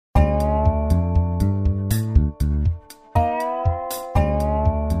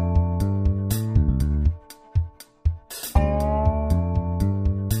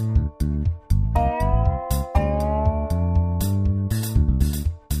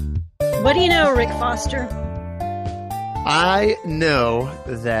What do you know, Rick Foster? I know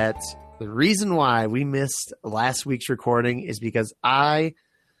that the reason why we missed last week's recording is because I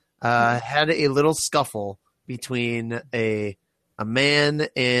had a little scuffle between a man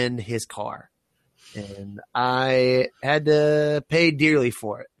and his car, and I had to pay dearly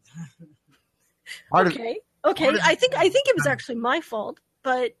for it. Okay. I think it was actually my fault,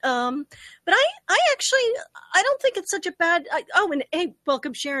 but I don't think it's such a bad. And hey,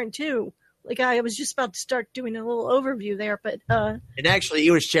 welcome Sharon too. Like I was just about to start doing a little overview there, but and actually,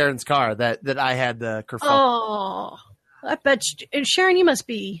 it was Sharon's car that I had the kerfuffle. Oh, I bet Sharon, you must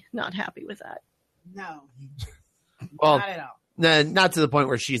be not happy with that. No, well, not at all. Not to the point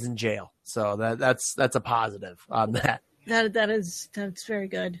where she's in jail. So that's a positive on that. That's very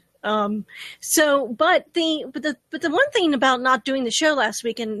good. But the one thing about not doing the show last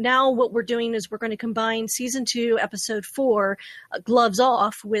week, and now what we're doing is we're going to combine season 2, episode 4, Gloves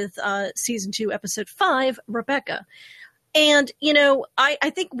Off, with season 2, episode 5, Rebecca. And,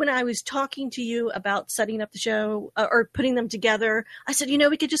 I think when I was talking to you about setting up the show or putting them together, I said,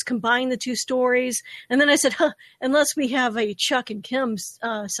 we could just combine the two stories. And then I said, unless we have a Chuck and Kim's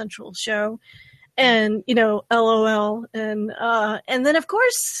central show and, LOL. And then, of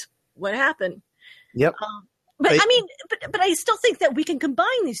course, what happened? Yep. But I still think that we can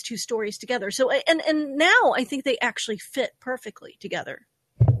combine these two stories together. So, and now I think they actually fit perfectly together.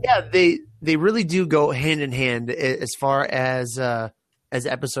 Yeah, they really do go hand in hand as far as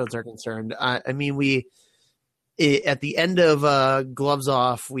episodes are concerned. At the end of Gloves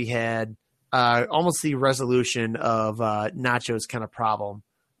Off, we had almost the resolution of Nacho's kind of problem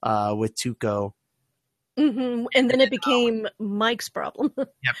with Tuco. Mm-hmm. And then it became Mike's problem. Yep.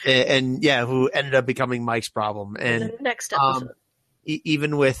 And who ended up becoming Mike's problem. And the next episode,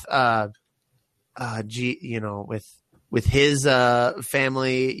 even with with his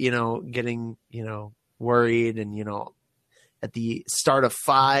family, getting worried, and at the start of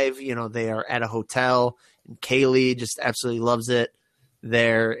 5, they are at a hotel, and Kaylee just absolutely loves it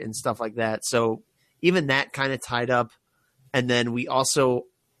there and stuff like that. So even that kind of tied up, and then we also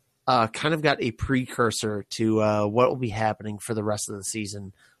kind of got a precursor to what will be happening for the rest of the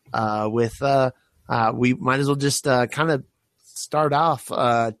season. We might as well just kind of start off.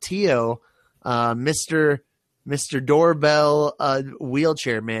 Tio, Mr. Doorbell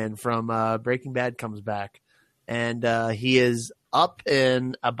wheelchair man from Breaking Bad comes back, and he is up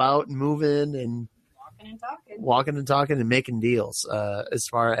and about, moving and walking and talking and making deals as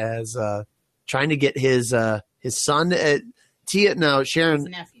far as trying to get his son at Sharon's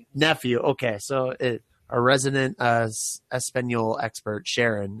nephew. Okay, so a resident Espanol expert,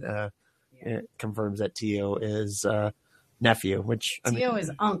 Sharon, confirms that Tio is nephew, which Tio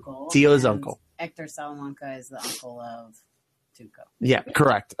is uncle. Tio is uncle. Hector Salamanca is the uncle of Tuco. Yeah,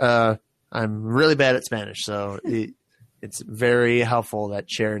 correct. I'm really bad at Spanish, so it's very helpful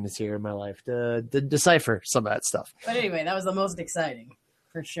that Sharon is here in my life to decipher some of that stuff. But anyway, that was the most exciting,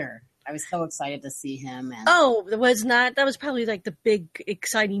 for sure. I was so excited to see him. And that was probably like the big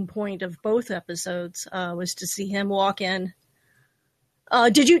exciting point of both episodes, was to see him walk in.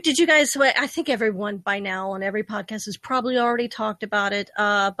 Did you guys, I think everyone by now on every podcast has probably already talked about it,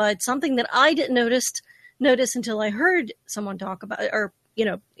 but something that I didn't notice until I heard someone talk about it, or,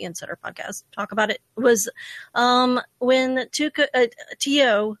 the Insider podcast talk about it, was when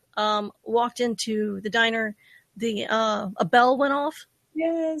Tio walked into the diner, a bell went off.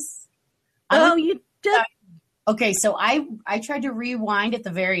 Yes. Oh, you did? Okay, so I tried to rewind at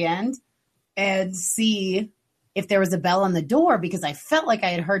the very end and see if there was a bell on the door, because I felt like I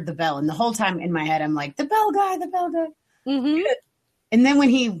had heard the bell. And the whole time in my head, I'm like, the bell guy. Mm-hmm. And then when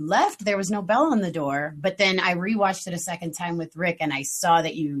he left, there was no bell on the door. But then I rewatched it a second time with Rick, and I saw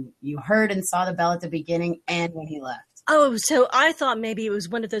that you heard and saw the bell at the beginning and when he left. Oh, so I thought maybe it was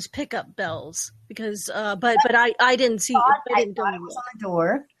one of those pickup bells, because, but I didn't see. I thought it was on the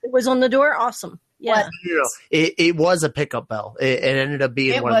door. It was on the door. Awesome. Yeah. It was a pickup bell. It ended up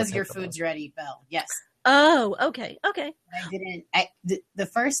being. It one was of the your pickup food's bells. ready bell. Yes. Oh, okay. The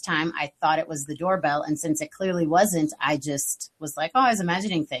first time I thought it was the doorbell, and since it clearly wasn't, I just was like, I was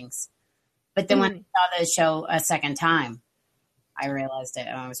imagining things. But then when I saw the show a second time, I realized it,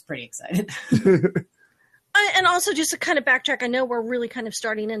 and I was pretty excited. And also, just to kind of backtrack, I know we're really kind of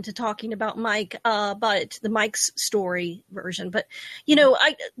starting into talking about Mike, but the Mike's story version. But,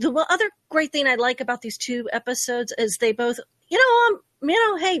 the other great thing I like about these two episodes is they both,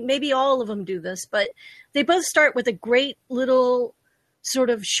 hey, maybe all of them do this, but they both start with a great little sort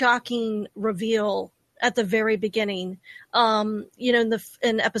of shocking reveal at the very beginning. In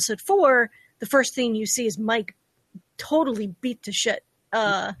episode 4, the first thing you see is Mike totally beat to shit.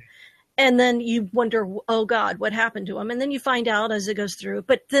 and then you wonder, oh God, what happened to him? And then you find out as it goes through.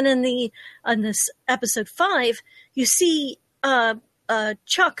 But then in this episode 5, you see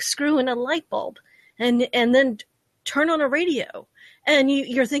Chuck screw in a light bulb and then turn on a radio. And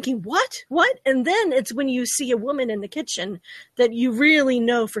you're thinking, what? And then it's when you see a woman in the kitchen that you really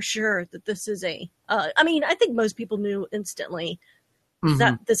know for sure that this is I mean, I think most people knew instantly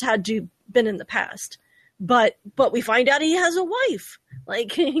that this had to been in the past. But we find out he has a wife.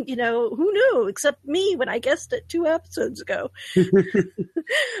 Like, who knew except me when I guessed it 2 episodes ago.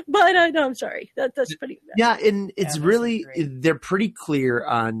 But no, I'm sorry. That's pretty bad. Yeah, and it's really, they're pretty clear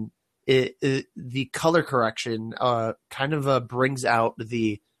on the color correction kind of brings out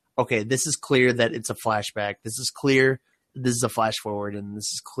okay, this is clear that it's a flashback. This is clear this is a flash forward, and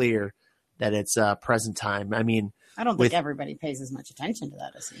this is clear that it's present time. I mean, I don't think everybody pays as much attention to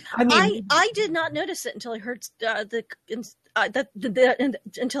that as I did not notice it until I heard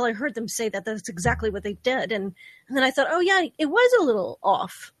until I heard them say that that's exactly what they did, and then I thought, oh yeah, it was a little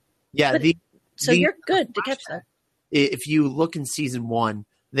off. Yeah, so you're good to catch that. If you look in season 1,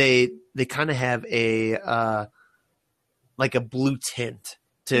 they kind of have like a blue tint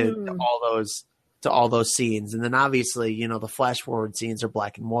to all those scenes, and then obviously the flash forward scenes are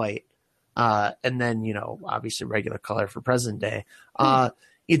black and white. And then, obviously regular color for present day.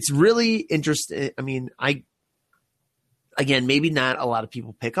 It's really interesting. I mean, again, maybe not a lot of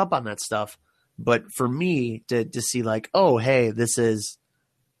people pick up on that stuff, but for me to see like, oh, hey, this is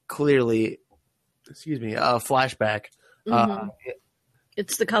clearly, a flashback.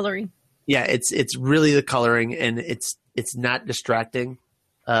 It's the coloring. Yeah. It's really the coloring, and it's not distracting,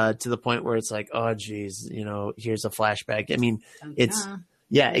 to the point where it's like, oh geez, here's a flashback. I mean,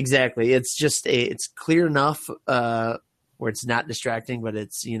 yeah, exactly. It's just it's clear enough where it's not distracting, but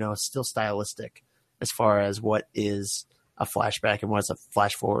it's still stylistic as far as what is a flashback and what's a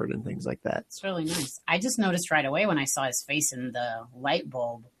flash forward and things like that. It's really nice. I just noticed right away when I saw his face in the light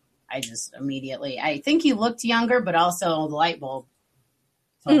bulb. I just immediately, I think he looked younger, but also the light bulb.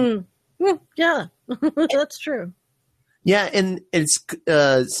 So. Yeah, that's true. Yeah, and it's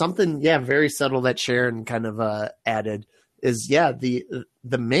something very subtle that Sharon kind of added. Is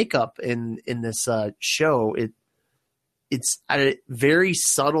the makeup in this show, it's very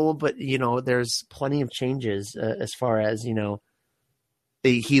subtle, but there's plenty of changes as far as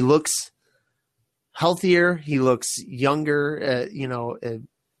he looks healthier, he looks younger,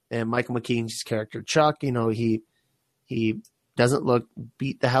 and Michael McKean's character Chuck, he doesn't look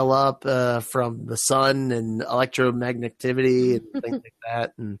beat the hell up from the sun and electromagnetivity and things like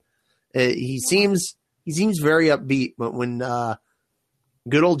that, and he seems very upbeat, but when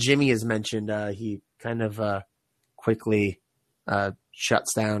good old Jimmy is mentioned, he kind of quickly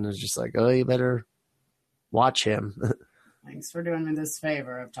shuts down and is just like, oh, you better watch him. Thanks for doing me this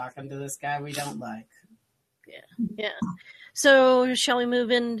favor of talking to this guy we don't like. Yeah. So shall we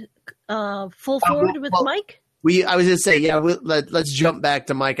move in full forward with Mike? I was going to say, let's jump back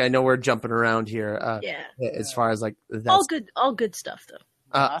to Mike. I know we're jumping around here. As far as like that's, all good stuff though.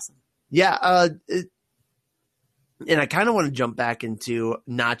 Awesome. Yeah. And I kind of want to jump back into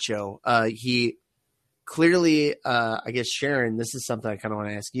Nacho. He clearly, I guess, Sharon, this is something I kind of want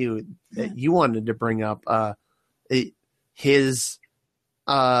to ask you. That you wanted to bring up his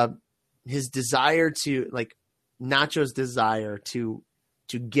desire to, like, Nacho's desire to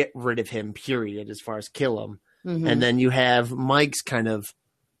get rid of him, period, as far as kill him. Mm-hmm. And then you have Mike's kind of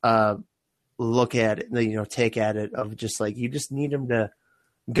look at it, take at it of just like, you just need him to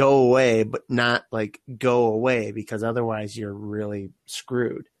go away, but not like go away, because otherwise you're really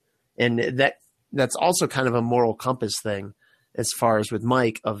screwed. And that's also kind of a moral compass thing as far as with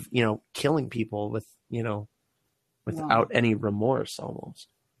Mike of, killing people with, without any remorse almost.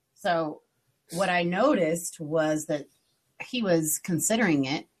 So what I noticed was that he was considering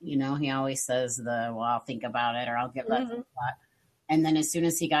it. He always says I'll think about it, or I'll get back to that. And then as soon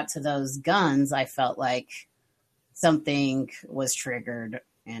as he got to those guns, I felt like something was triggered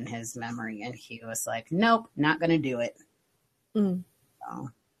in his memory, and he was like, nope, not going to do it. So,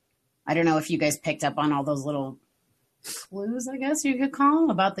 I don't know if you guys picked up on all those little clues, I guess you could call them,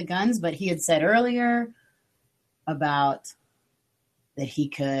 about the guns, but he had said earlier about that he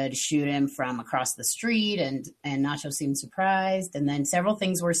could shoot him from across the street, and Nacho seemed surprised. And then several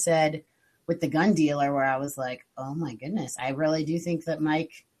things were said with the gun dealer where I was like, oh my goodness, I really do think that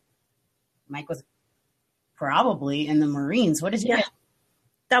Mike was probably in the Marines. What did you think?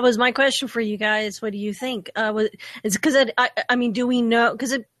 That was my question for you guys. What do you think? It's because I mean, do we know?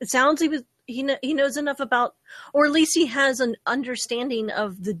 Because it sounds he knows enough about, or at least he has an understanding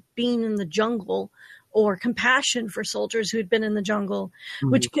of the being in the jungle or compassion for soldiers who'd been in the jungle,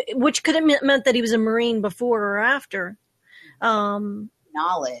 which could have meant that he was a Marine before or after.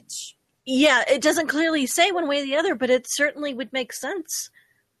 Knowledge. Yeah, it doesn't clearly say one way or the other, but it certainly would make sense.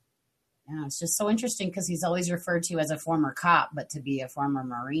 Yeah, it's just so interesting because he's always referred to as a former cop, but to be a former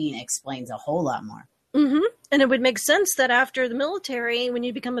Marine explains a whole lot more. Mm-hmm. And it would make sense that after the military, when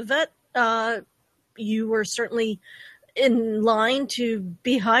you become a vet, you were certainly in line to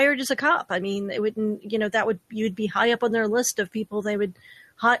be hired as a cop. I mean, it wouldn't, you'd be high up on their list of people they would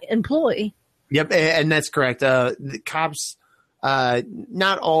employ. Yep, and that's correct. The cops,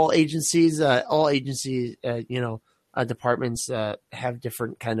 not all agencies, departments have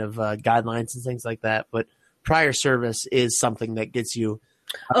different kind of guidelines and things like that. But prior service is something that gets you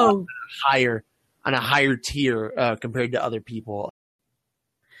higher on a higher tier compared to other people.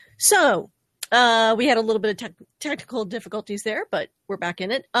 So we had a little bit of technical difficulties there, but we're back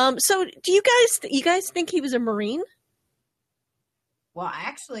in it. So do you guys think he was a Marine? Well,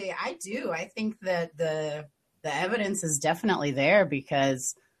 actually, I do. I think that the evidence is definitely there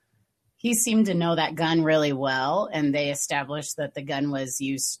because he seemed to know that gun really well, and they established that the gun was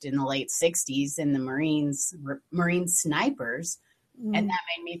used in the late 60s in the Marine snipers. And that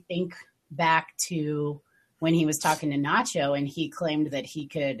made me think back to when he was talking to Nacho, and he claimed that he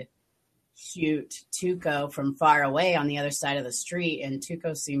could shoot Tuco from far away on the other side of the street, and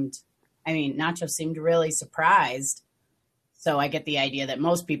Nacho seemed really surprised. So I get the idea that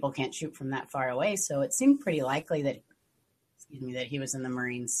most people can't shoot from that far away. So it seemed pretty likely that he was in the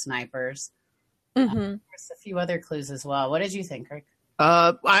Marine snipers. Mm-hmm. There's a few other clues as well. What did you think, Rick?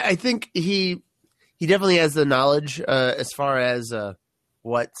 I think he definitely has the knowledge as far as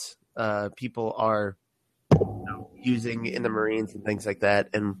what people are using in the Marines and things like that.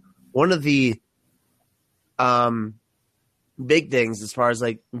 And one of the big things as far as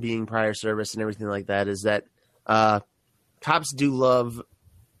like being prior service and everything like that is that cops do love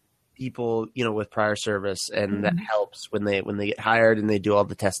people, with prior service, and that helps when they get hired and they do all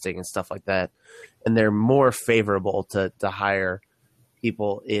the testing and stuff like that. And they're more favorable to hire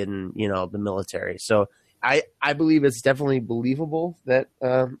people in, the military. So I believe it's definitely believable that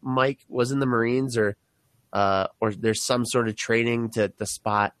Mike was in the Marines or there's some sort of training to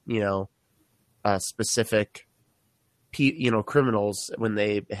spot, specific criminals when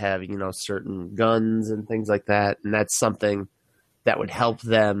they have, certain guns and things like that. And that's something that would help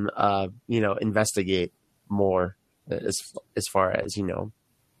them, investigate more as far as,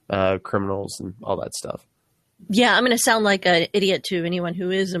 criminals and all that stuff. Yeah, I'm going to sound like an idiot to anyone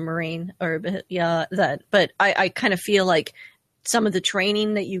who is a Marine but I kind of feel like some of the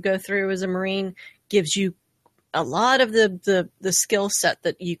training that you go through as a Marine gives you a lot of the skill set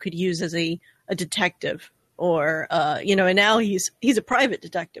that you could use as a detective. Or, and now he's a private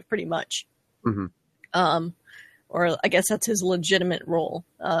detective pretty much. Mm-hmm. Or I guess that's his legitimate role.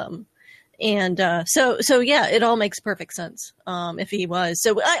 So yeah, it all makes perfect sense. If he was,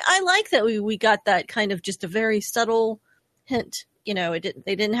 so I like that we got that kind of just a very subtle hint. He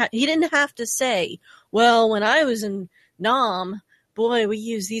didn't have to say, well, when I was in Nam, boy, we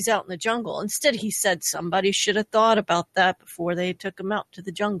use these out in the jungle. Instead, he said somebody should have thought about that before they took him out to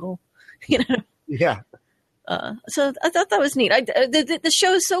the jungle. Yeah. So I thought that was neat. The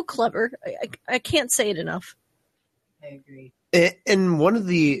show is so clever. I can't say it enough. I agree. And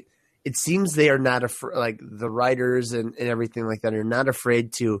it seems they are not afraid, like the writers and everything like that are not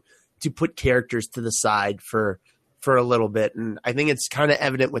afraid to put characters to the side for a little bit. And I think it's kind of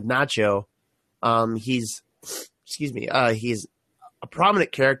evident with Nacho. He's a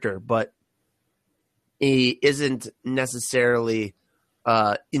prominent character, but he isn't necessarily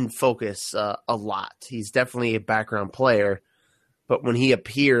in focus a lot. He's definitely a background player, but when he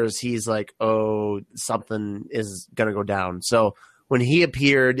appears, he's like, oh, something is going to go down. So when he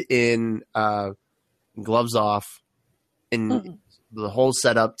appeared in Gloves Off, in the whole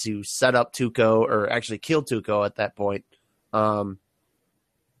setup to set up Tuco, or actually kill Tuco at that point, and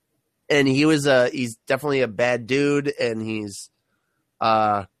he's definitely a bad dude, and it's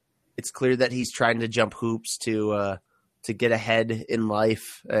clear that he's trying to jump hoops to get ahead in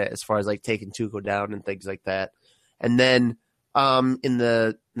life as far as like taking Tuco down and things like that. And then in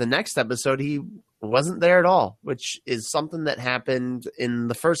the next episode, he wasn't there at all, which is something that happened in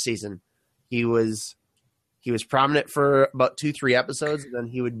the first season. He was prominent for about 2-3 episodes, and then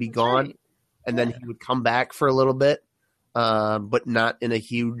he would be gone, and then he would come back for a little bit, but not in a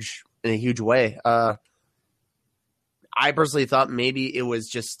huge way. I personally thought maybe it was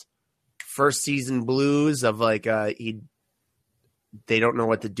just first season blues of like they don't know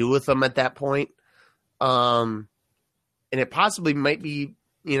what to do with him at that point. And it possibly might be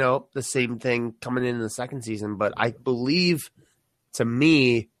the same thing coming in the second season, but I believe, to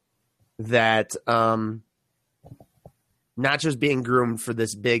me, that Nacho's being groomed for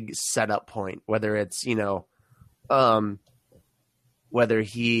this big setup point, whether it's, whether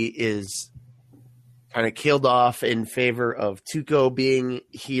he is kind of killed off in favor of Tuco being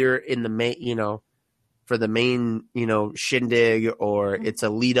here in the main, for the main, shindig, or it's a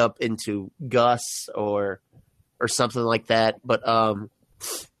lead up into Gus or something like that. But I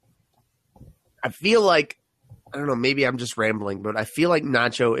feel like, I don't know, maybe I'm just rambling, but I feel like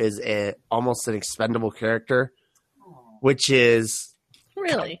Nacho is almost an expendable character, which is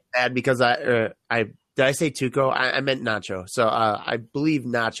really bad because did I say Tuco? I meant Nacho. So I believe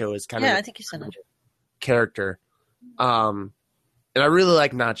Nacho is kind of I think you said Nacho character. And I really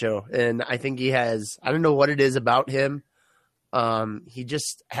like Nacho, and I think he has, I don't know what it is about him. He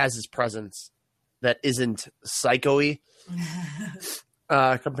just has his presence that isn't psycho-y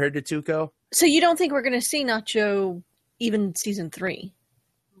compared to Tuco. So you don't think we're going to see Nacho even season 3?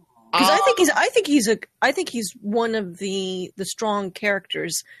 Because I think he's one of the strong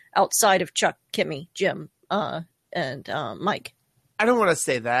characters outside of Chuck, Kimmy, Jim, and Mike. I don't want to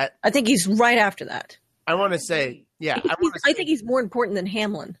say that. I think he's right after that. I want to say, yeah. I think he's more important than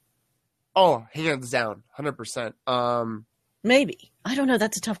Hamlin. Oh, hands down, 100%. Maybe. I don't know.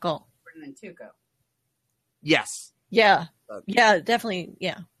 That's a tough call. Than Tuco. Yes. Yeah. Yeah. Definitely.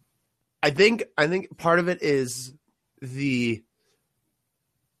 Yeah. I think part of it is the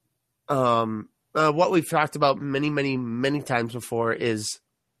what we've talked about many times before is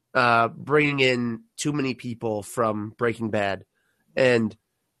bringing in too many people from Breaking Bad, and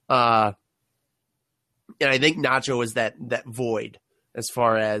I think Nacho is that void as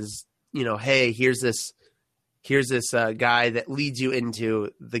far as, hey, here's this guy that leads you into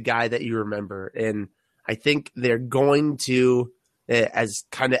the guy that you remember, and I think they're going to, as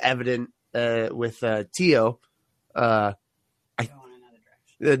kind of evident with Tio,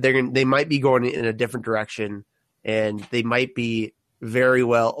 they might be going in a different direction, and they might be very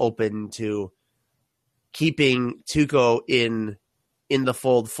well open to keeping Tuco in the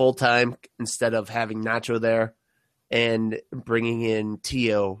fold full time instead of having Nacho there, and bringing in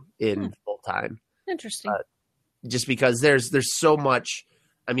Tio in full time. Interesting. Just because there's so much.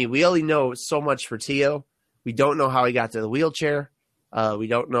 I mean, we only know so much for Tio. We don't know how he got to the wheelchair. We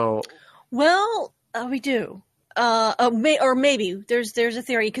don't know. Well, we do. Or maybe there's a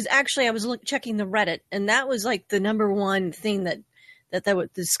theory, because actually I was checking the Reddit, and that was like the number one thing that was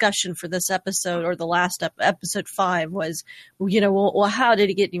discussion for this episode, or the last episode 5 was, well, how did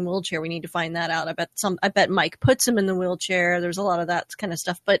he get in a wheelchair? We need to find that out. I bet Mike puts him in the wheelchair. There's a lot of that kind of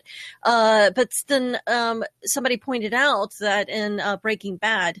stuff, but then somebody pointed out that in Breaking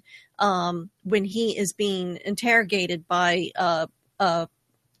Bad, when he is being interrogated by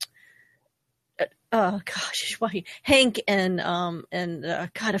Hank and God,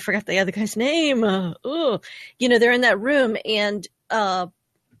 I forgot the other guy's name. They're in that room, and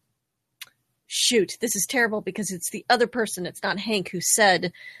shoot, this is terrible because it's the other person. It's not Hank who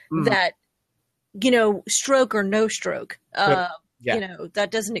said that, stroke or no stroke. That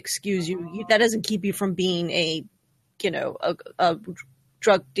doesn't excuse you. That doesn't keep you from being a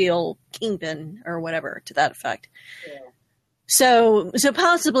drug deal kingpin or whatever to that effect. Yeah. So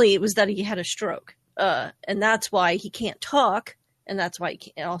possibly it was that he had a stroke. And that's why he can't talk, and that's why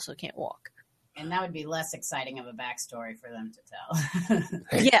he also can't walk. And that would be less exciting of a backstory for them to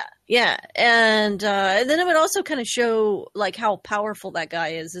tell. Yeah. And then it would also kind of show, like, how powerful that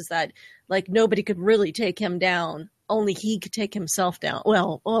guy is that, like, nobody could really take him down. Only he could take himself down.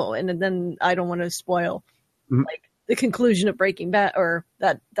 Well, and then I don't want to spoil, like, the conclusion of Breaking Bad, or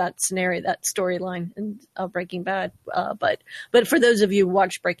that scenario, that storyline in Breaking Bad. But for those of you who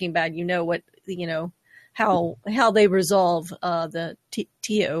watch Breaking Bad, what, how they resolve the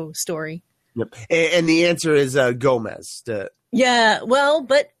Tio story. Yep. And the answer is Gomez. Yeah. Well,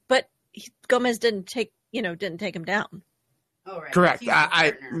 but Gomez didn't take him down. Oh, right. Correct.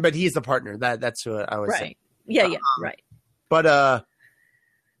 But he's the partner. That's what I was saying. Yeah. Right. But awesome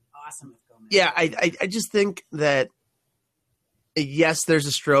with Gomez. Yeah, I just think that, yes, there's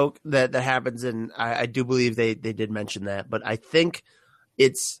a stroke that happens, and I do believe they did mention that, but I think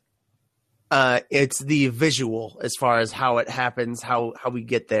it's the visual as far as how it happens, how we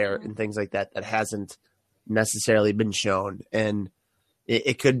get there, and things like that hasn't necessarily been shown, and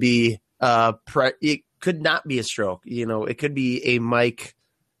it could be it could not be a stroke. It could be a Mike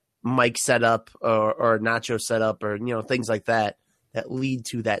setup or Nacho setup, or things like that lead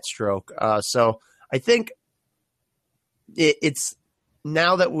to that stroke. So I think it's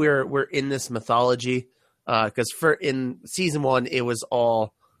now that we're in this mythology Because in season 1, it was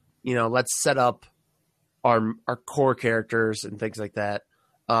all, let's set up our core characters and things like that.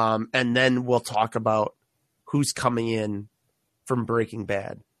 And then we'll talk about who's coming in from Breaking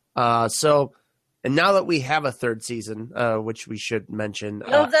Bad. And now that we have a third season, which we should mention.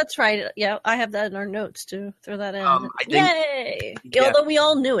 Oh, that's right. Yeah, I have that in our notes to throw that in. Yay! Yeah. Although we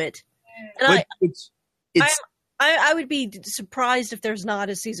all knew it. And It's I would be surprised if there's not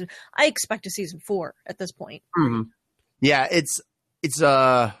a season. I expect a season 4 at this point. Mm-hmm. Yeah,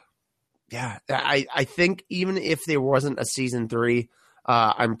 I think even if there wasn't a season 3,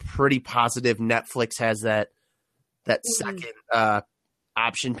 I'm pretty positive Netflix has that second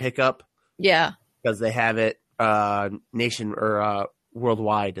option pickup. Yeah, because they have it nation or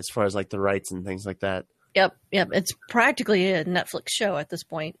worldwide as far as like the rights and things like that. Yep. It's practically a Netflix show at this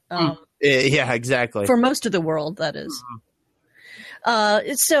point. Yeah, exactly. For most of the world, that is.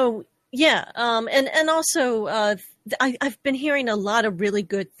 So yeah, and also I've been hearing a lot of really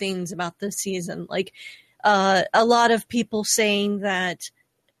good things about this season. Like a lot of people saying that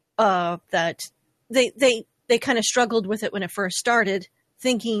they kind of struggled with it when it first started,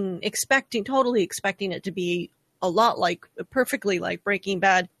 totally expecting it to be a lot perfectly like Breaking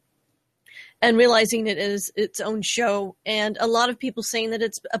Bad, and realizing it is its own show, and a lot of people saying that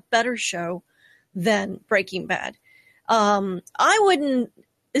it's a better show than Breaking Bad. I wouldn't,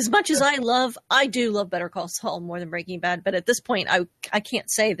 as much as I do love Better Call Saul more than Breaking Bad, but at this point I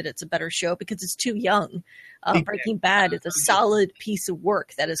can't say that it's a better show because it's too young. Breaking Bad is a solid piece of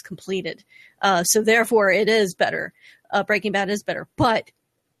work that is completed. So therefore it is better. Breaking Bad is better, but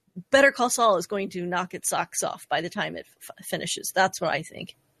Better Call Saul is going to knock its socks off by the time it finishes. That's what I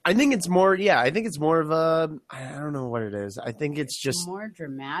think. I think it's more of a, I don't know what it is. I think it's just more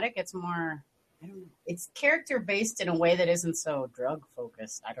dramatic. It's more, I don't know. It's character based in a way that isn't so drug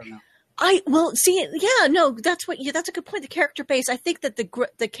focused. I don't know. That's a good point. The character base. I think that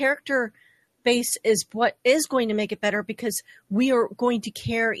the character base is what is going to make it better, because we are going to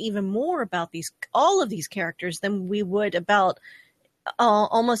care even more about all of these characters than we would about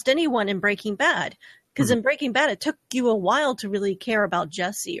almost anyone in Breaking Bad. Because in Breaking Bad, it took you a while to really care about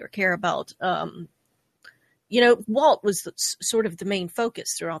Jesse or care about, Walt was sort of the main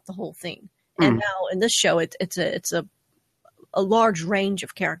focus throughout the whole thing. And now in this show, it's a large range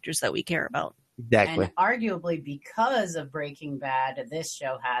of characters that we care about. Exactly. And arguably because of Breaking Bad, this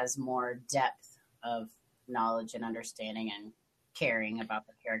show has more depth of knowledge and understanding and caring about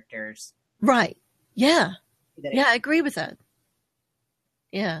the characters. Right. Yeah. Yeah, I agree with that.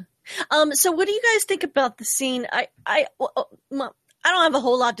 Yeah. So what do you guys think about the scene? I don't have a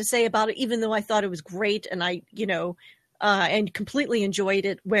whole lot to say about it, even though I thought it was great, and and completely enjoyed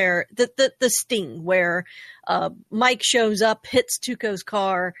it. Where the sting, where Mike shows up, hits Tuco's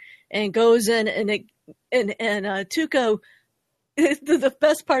car, and goes in, and Tuco. The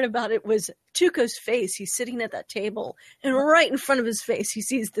best part about it was Tuco's face. He's sitting at that table, and right in front of his face, he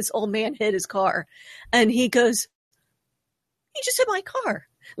sees this old man hit his car, and he goes, "He just hit my car."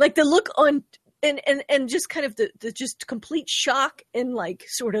 Like the look on, and just kind of the just complete shock, and like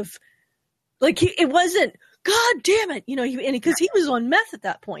sort of like it wasn't, God damn it, because he was on meth at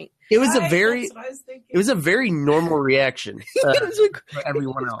that point. It was a very normal reaction for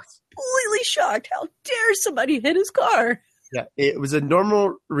everyone else. Completely shocked. How dare somebody hit his car? Yeah, it was a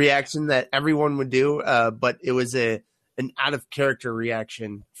normal reaction that everyone would do, but it was an out of character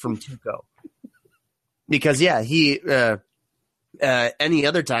reaction from Tuco. Because he. Any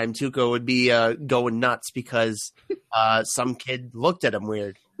other time, Tuco would be going nuts because some kid looked at him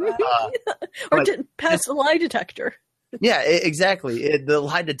weird. Or didn't pass the lie detector. Yeah, exactly. The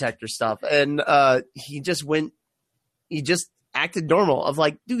lie detector stuff. And he just acted normal of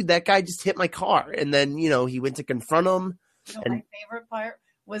like, dude, that guy just hit my car. And then, he went to confront him. My favorite part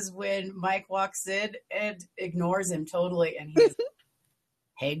was when Mike walks in and ignores him totally. And he's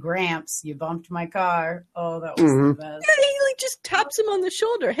 "Hey, Gramps, you bumped my car." Oh, that was the best. Yeah, he just taps him on the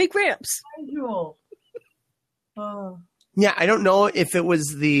shoulder. "Hey, Gramps." Oh. Yeah, I don't know if it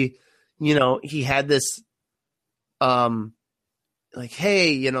was he had this, hey,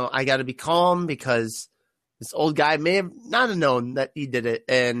 I got to be calm because this old guy may have not have known that he did it.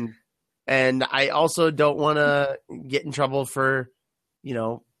 And I also don't want to get in trouble for,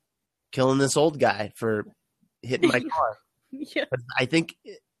 killing this old guy for hitting my car. Yeah. I think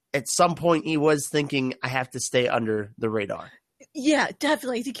at some point he was thinking, I have to stay under the radar. Yeah,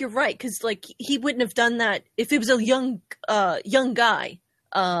 definitely. I think you're right, because he wouldn't have done that if it was a young guy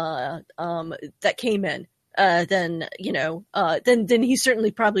that came in. Then he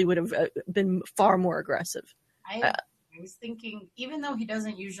certainly probably would have been far more aggressive. I was thinking, even though he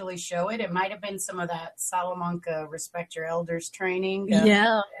doesn't usually show it, it might have been some of that Salamanca respect your elders training.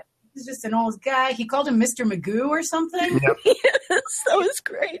 Yeah. He's just an old guy. He called him Mr. Magoo or something. Yep. Yes, that was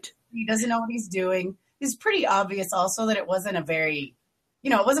great. He doesn't know what he's doing. It's pretty obvious also that it wasn't a very,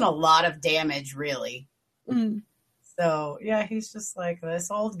 it wasn't a lot of damage really. Mm. So yeah, he's just like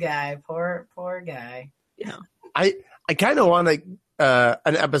this old guy, poor guy. Yeah. I kind of want an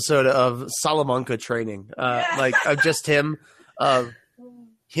episode of Salamanca training, like of just him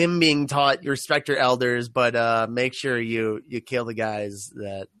being taught you respect your elders, but make sure you kill the guys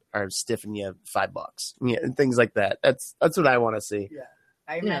that are stiffing you $5, and things like that. That's what I want to see. Yeah,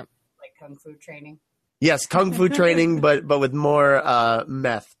 I meant like kung fu training. Yes, kung fu training, but with more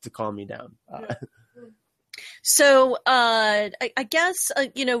meth to calm me down. So I guess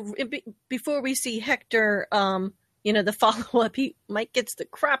before we see Hector, the follow up, Mike gets the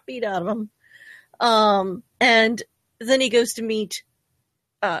crap beat out of him, and then he goes to meet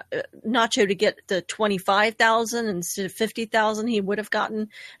Nacho to get the 25,000 instead of 50,000 he would have gotten,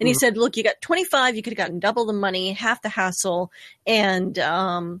 and he said, "Look, you got 25, you could have gotten double the money, half the hassle," and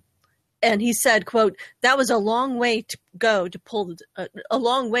he said, "quote That was a long way to go to pull the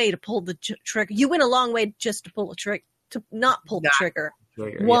trigger. You went a long way just to pull the trigger, to not pull the trigger.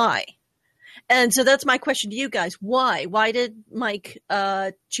 Why?" Yeah. And so that's my question to you guys. Why? Why did Mike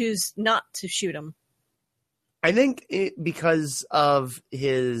choose not to shoot him? I think because of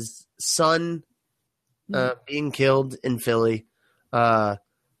his son being killed in Philly.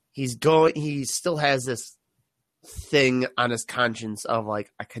 He still has this thing on his conscience of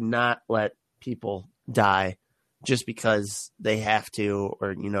like, I cannot let people die just because they have to,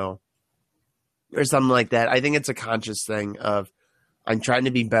 or or something like that. I think it's a conscious thing of, I'm trying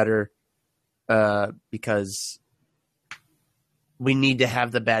to be better because we need to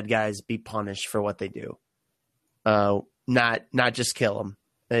have the bad guys be punished for what they do. Not just kill them.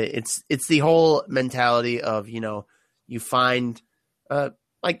 It's the whole mentality of, you find,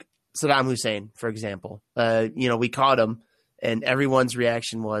 like Saddam Hussein, for example, we caught him and everyone's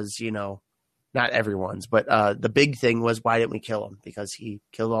reaction was, not everyone's, but the big thing was, why didn't we kill him? Because he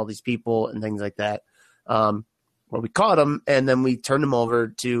killed all these people and things like that. Well, we caught him and then we turned him over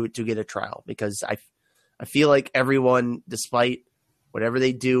to get a trial, because I feel like everyone, despite whatever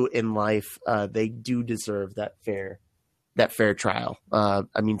they do in life, they do deserve that fair trial.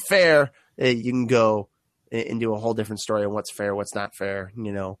 Fair, you can go into a whole different story on what's fair, what's not fair,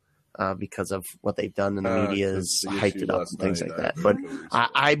 because of what they've done, and the media has hyped it up and things like that. But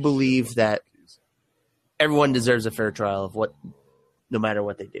I believe that everyone deserves a fair trial of no matter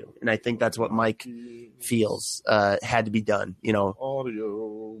what they do. And I think that's what Mike feels had to be done.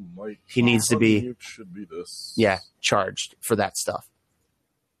 Audio, Mike, he needs to be, should be this. charged for that stuff.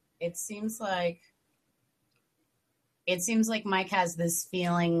 It seems like Mike has this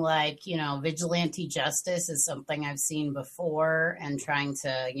feeling like, vigilante justice is something I've seen before, and trying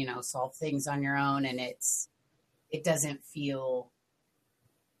to, solve things on your own. And it doesn't feel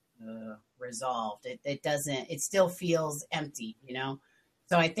resolved. It still feels empty,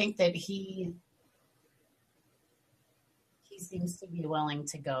 So I think that he seems to be willing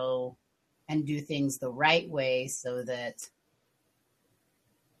to go and do things the right way, so that,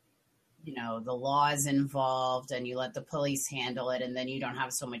 the law is involved and you let the police handle it, and then you don't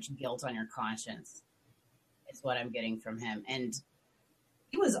have so much guilt on your conscience. It's what I'm getting from him. And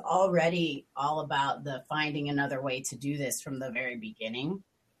he was already all about the finding another way to do this from the very beginning.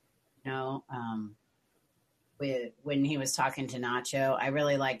 When he was talking to Nacho, I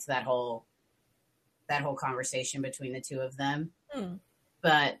really liked that whole conversation between the two of them.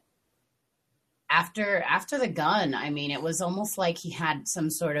 But after the gun, it was almost like he had some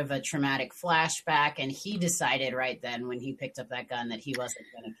sort of a traumatic flashback, and he decided right then when he picked up that gun that he wasn't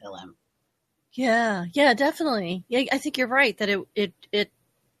going to kill him. Yeah, definitely. Yeah, I think you're right that it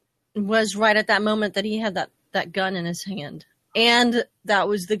was right at that moment that he had that gun in his hand, and that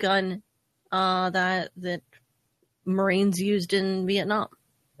was the gun that Marines used in Vietnam.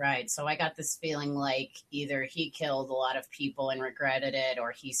 Right. So I got this feeling like either he killed a lot of people and regretted it,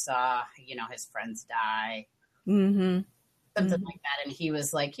 or he saw, his friends die. Mm-hmm. Something like that. And he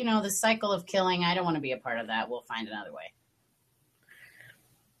was like, the cycle of killing, I don't want to be a part of that. We'll find another way.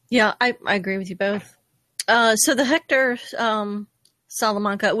 Yeah, I agree with you both. So the Hector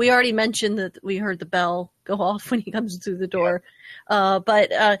Salamanca, we already mentioned that we heard the bell go off when he comes through the door.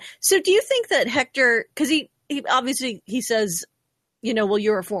 But so do you think that Hector, because he obviously, he says, well,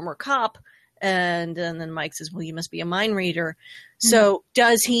 you're a former cop. And then Mike says, well, you must be a mind reader. So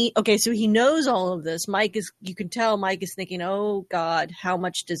does he, so he knows all of this. You can tell Mike is thinking, oh God, how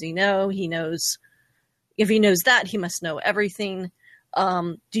much does he know? He knows, if he knows that, he must know everything.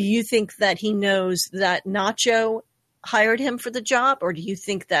 Do you think that he knows that Nacho hired him for the job, or do you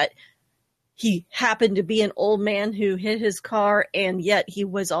think that he happened to be an old man who hit his car and yet he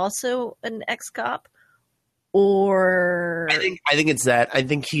was also an ex-cop? Or I think it's that. I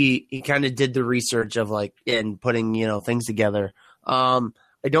think he kind of did the research of like and putting, things together. I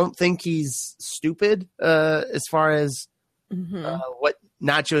don't think he's stupid as far as what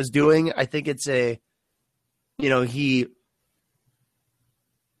Nacho is doing. I think it's he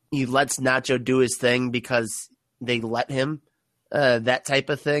lets Nacho do his thing because they let him, that type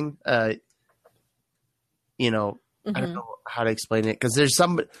of thing. I don't know how to explain it, because there's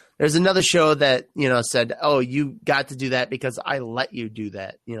another show that, said, oh, you got to do that because I let you do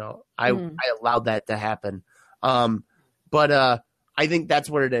that. I allowed that to happen. But I think that's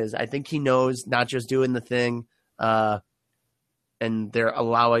what it is. I think he knows Nacho's doing the thing, and they're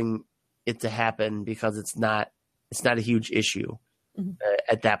allowing it to happen because it's not a huge issue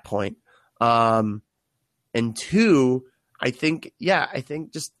at that point. And two, I think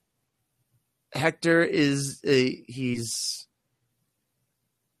just Hector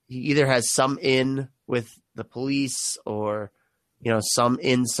he either has some in with the police or, some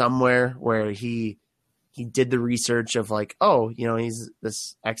in somewhere where he did the research of like, oh, he's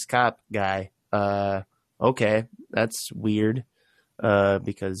this ex-cop guy. Okay, that's weird,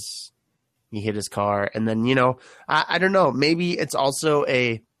 because he hit his car. And then, I don't know, maybe it's also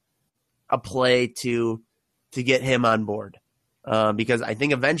a play to get him on board, because I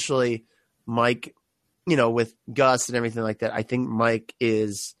think eventually Mike, with Gus and everything like that, I think Mike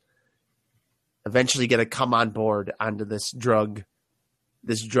is eventually going to come on board onto this drug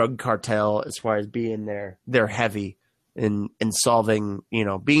cartel as far as being they're heavy in solving,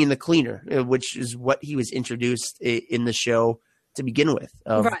 being the cleaner, which is what he was introduced in the show to begin with.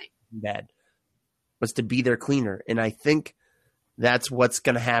 Right. Bad was to be their cleaner. And I think that's what's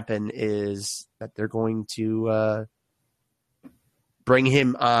going to happen, is that they're going to bring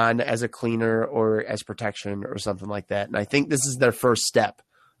him on as a cleaner or as protection or something like that. And I think this is their first step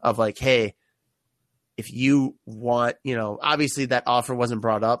of like, hey, if you want, obviously that offer wasn't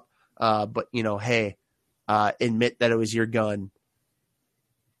brought up, but hey, admit that it was your gun,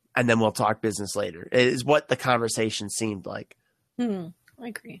 and then we'll talk business later. It is what the conversation seemed like. I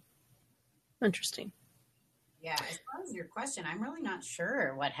agree. Interesting. Yeah, as far as your question, I'm really not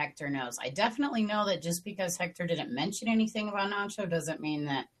sure what Hector knows. I definitely know that just because Hector didn't mention anything about Nacho doesn't mean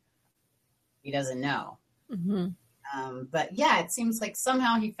that he doesn't know. But yeah, it seems like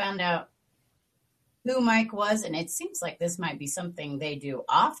somehow he found out who Mike was, and it seems like this might be something they do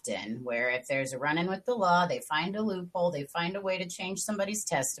often, where if there's a run-in with the law, they find a loophole, they find a way to change somebody's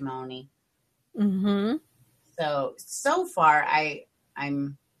testimony. So far,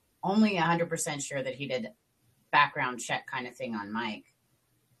 I'm only 100% sure that he did background check kind of thing on Mike.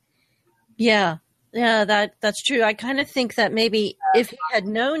 Yeah, that's true. I kind of think that maybe if he had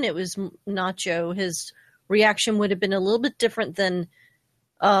known it was Nacho, his reaction would have been a little bit different than,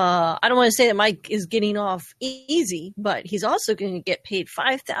 I don't want to say that Mike is getting off easy, but he's also going to get paid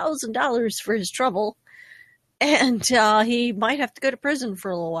 $5,000 for his trouble, and he might have to go to prison for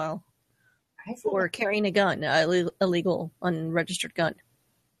a little while for carrying a gun, illegal, unregistered gun.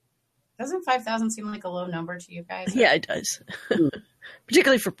 Doesn't 5,000 seem like a low number to you guys? Yeah, it does.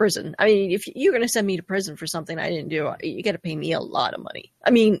 Particularly for prison. I mean, if you're going to send me to prison for something I didn't do, you got to pay me a lot of money.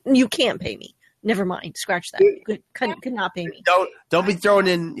 I mean, you can't pay me. Never mind. Scratch that. Could not pay me. Don't be throwing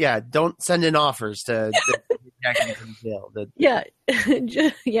in. Yeah, don't send in offers to Jack into jail. Yeah,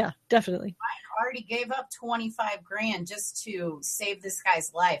 yeah, definitely. Mike already gave up $25,000 just to save this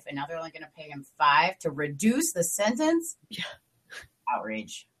guy's life, and now they're only going to pay him $5,000 to reduce the sentence. Yeah,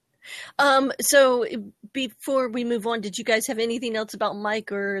 outrage. So before we move on, did you guys have anything else about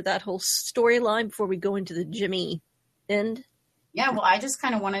Mike or that whole storyline before we go into the Jimmy end? Yeah, well, I just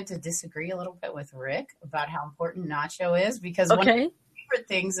kind of wanted to disagree a little bit with Rick about how important Nacho is, because one of my favorite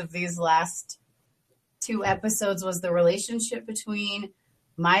things of these last 2 episodes was the relationship between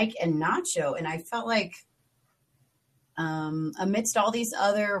Mike and Nacho. And I felt like amidst all these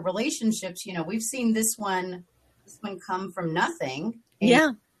other relationships, we've seen this one come from nothing.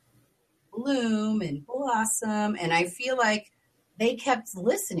 Yeah. Bloom and blossom, and I feel like they kept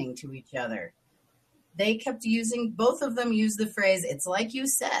listening to each other. They kept both of them used the phrase, "It's like you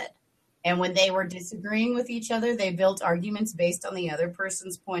said." And when they were disagreeing with each other, they built arguments based on the other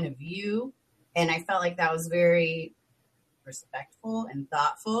person's point of view. And I felt like that was very respectful and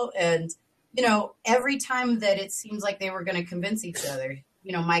thoughtful. And, every time that it seems like they were going to convince each other,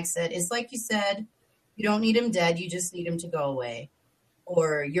 Mike said, "It's like you said, you don't need him dead. You just need him to go away."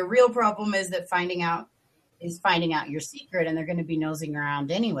 Or your real problem is that finding out is finding out your secret, and they're going to be nosing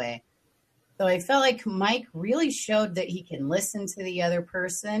around anyway. So I felt like Mike really showed that he can listen to the other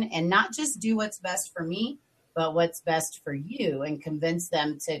person and not just do what's best for me, but what's best for you, and convince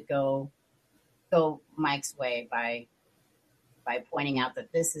them to go Mike's way by pointing out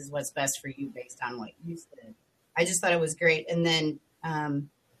that this is what's best for you based on what you said. I just thought it was great. And then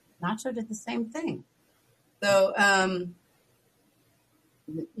Nacho did the same thing. So,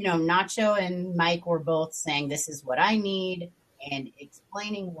 Nacho and Mike were both saying, this is what I need, and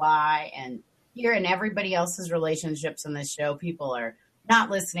explaining why. And here in everybody else's relationships in this show, people are not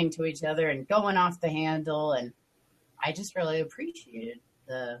listening to each other and going off the handle. And I just really appreciated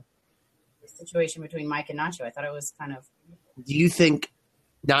the situation between Mike and Nacho. I thought it was kind of... Do you think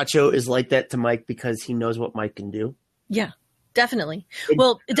Nacho is like that to Mike because he knows what Mike can do? Yeah, definitely.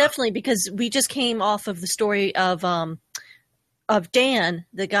 Well, definitely, because we just came off of the story of Dan,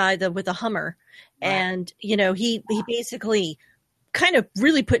 the guy with the Hummer. Right. And, he basically kind of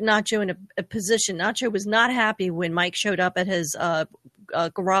really put Nacho in a position. Nacho was not happy when Mike showed up at his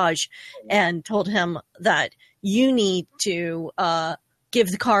garage and told him that you need to give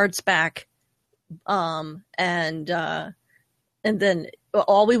the cards back. And then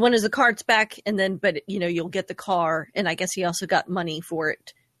all we want is the cards back, but you'll get the car, and I guess he also got money for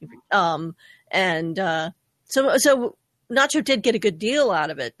it. So Nacho did get a good deal out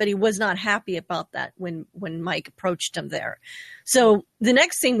of it, but he was not happy about that when Mike approached him there. So the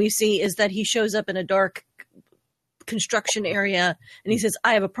next thing we see is that he shows up in a dark construction area, and he says,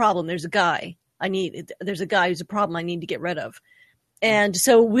 "I have a problem. There's a guy who's a problem I need to get rid of." And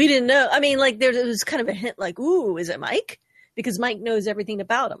so we didn't know. I mean, like there was kind of a hint, like, "Ooh, is it Mike?" Because Mike knows everything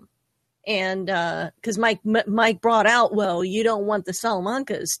about him, and because Mike brought out, well, you don't want the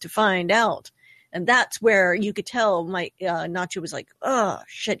Salamancas to find out, and that's where you could tell Nacho was like, "Oh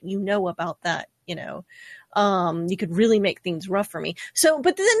shit, about that, you could really make things rough for me." So,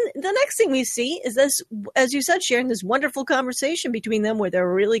 but then the next thing we see is this, as you said, Sharon, this wonderful conversation between them where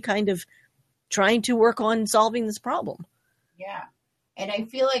they're really kind of trying to work on solving this problem. Yeah. And I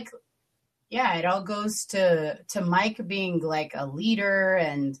feel like, it all goes to Mike being like a leader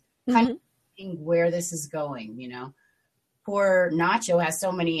and kind of seeing where this is going, Poor Nacho has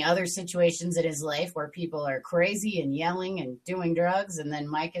so many other situations in his life where people are crazy and yelling and doing drugs. And then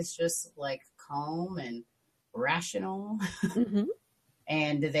Mike is just like calm and rational. Mm-hmm.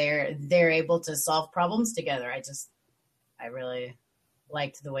 And they're able to solve problems together. I really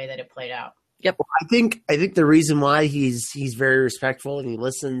liked the way that it played out. Yep. I think the reason why he's very respectful and he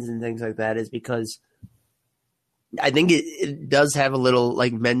listens and things like that is because I think it does have a little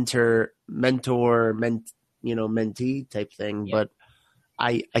like mentor, mentee type thing. Yep. But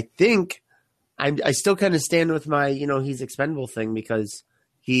I think I still kind of stand with my, he's expendable thing because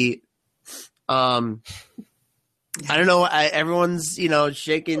he, I don't know. Everyone's,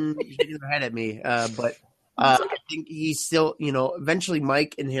 shaking their head at me. But I think he's still, eventually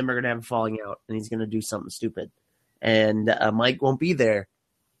Mike and him are going to have a falling out and he's going to do something stupid. And Mike won't be there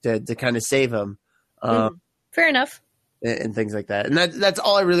to kind of save him. Fair enough. And things like that. And that's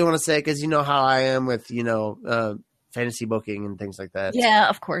all I really want to say because you know how I am with, fantasy booking and things like that. Yeah,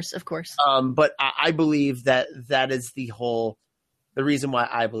 of course. But I believe that is the reason why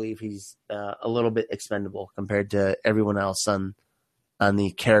I believe he's a little bit expendable compared to everyone else on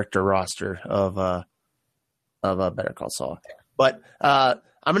the character roster of Better Call Saul. But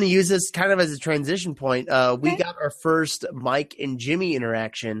I'm going to use this kind of as a transition point. We got our first Mike and Jimmy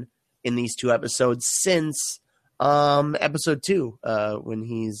interaction in these two episodes since episode 2 when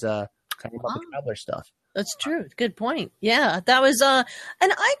he's talking about the traveler stuff. That's true. Good point. Yeah, that was and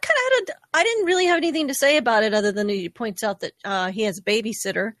I I didn't really have anything to say about it other than he points out that he has a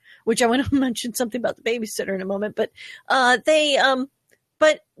babysitter, which I want to mention something about the babysitter in a moment. But But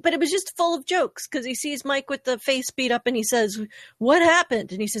it was just full of jokes because he sees Mike with the face beat up and he says, "What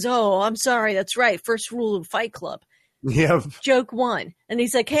happened?" And he says, "Oh, I'm sorry. That's right. First rule of Fight Club." Yeah. Joke 1. And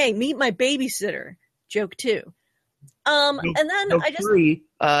he's like, "Hey, meet my babysitter." Joke 2. And then joke 3,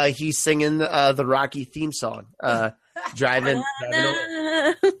 he's singing the Rocky theme song, driving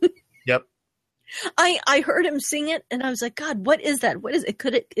over. Yep. I heard him sing it and I was like, God, what is that? What is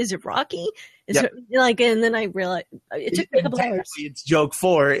it? Is it Rocky? Is it like, and then I realized it took me a couple hours. It's joke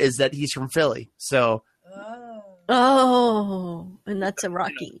 4 is that he's from Philly. So, and that's a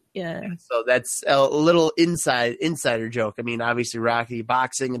Rocky. Yeah. So that's a little insider joke. I mean, obviously Rocky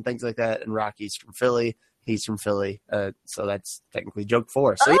boxing and things like that. And Rocky's from Philly. He's from Philly. So that's technically joke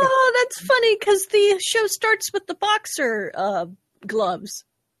 4. So, that's funny because the show starts with the boxer gloves.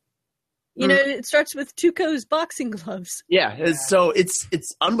 It starts with Tuco's boxing gloves. Yeah. So it's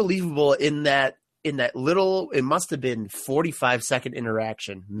unbelievable in that in that little, it must have been 45-second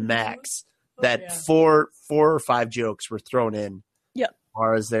interaction max, that 4 or 5 jokes were thrown in. Yeah. As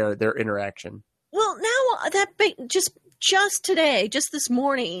far as their interaction. Well, now just today, just this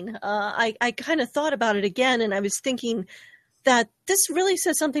morning, I kind of thought about it again, and I was thinking that this really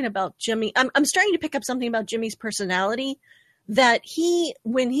says something about Jimmy. I'm starting to pick up something about Jimmy's personality, that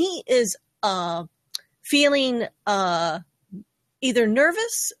when he is feeling either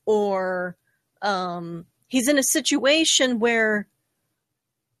nervous or he's in a situation where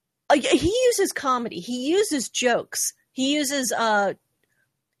he uses comedy, he uses jokes, he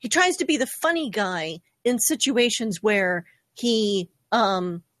tries to be the funny guy in situations where he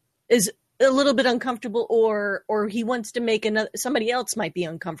is a little bit uncomfortable, or he wants to make somebody else might be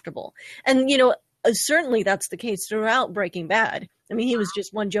uncomfortable. And, certainly that's the case throughout Breaking Bad. I mean, he was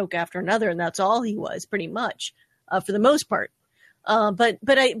just one joke after another, and that's all he was pretty much for the most part. But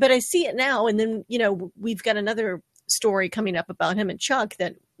I see it now. And then, we've got another story coming up about him and Chuck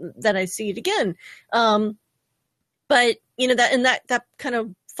that I see it again. But that kind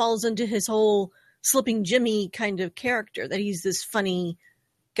of falls into his whole Slipping Jimmy kind of character, that he's this funny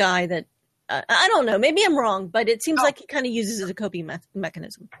guy that I don't know. Maybe I'm wrong, but it seems like he kind of uses it as a coping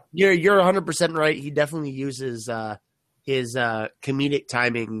mechanism. You're 100% right. He definitely uses his comedic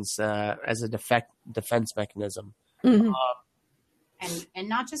timings as a defense mechanism. Mm-hmm. And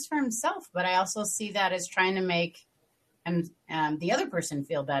not just for himself, but I also see that as trying to make the other person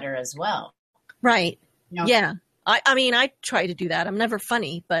feel better as well. Right. Yeah. I mean, I try to do that. I'm never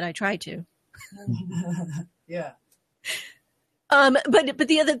funny, but I try to. Yeah. But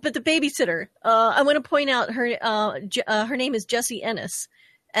the babysitter, I want to point out her name is Jessie Ennis,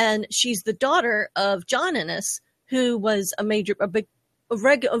 and she's the daughter of John Ennis, who was a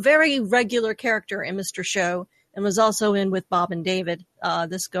very regular character in Mr. Show, and was also in with Bob and David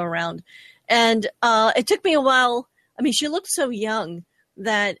this go around. And it took me a while. I mean, she looked so young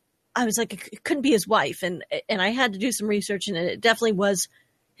that I was like, it couldn't be his wife, and I had to do some research, and it definitely was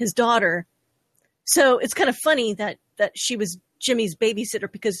his daughter. So it's kind of funny that she was Jimmy's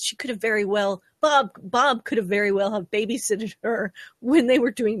babysitter, because she could have very well, Bob could have very well have babysitted her when they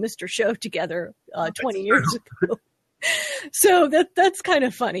were doing Mr. Show together 20 years ago. So that's kind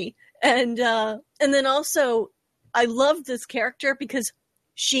of funny. And then also I love this character because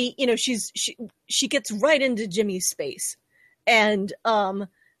she gets right into Jimmy's space, and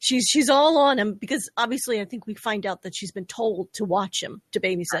she's all on him, because obviously I think we find out that she's been told to watch him, to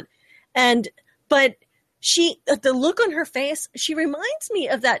babysit. But the look on her face, she reminds me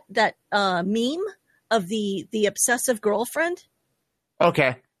of that meme of the obsessive girlfriend.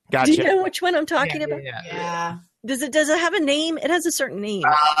 Okay, gotcha. Do you know which one I'm talking about? Yeah. Does it have a name? It has a certain name.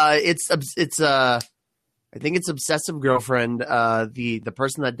 It's I think it's obsessive girlfriend. The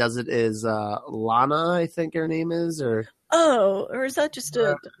person that does it is Lana, I think her name is, or is that just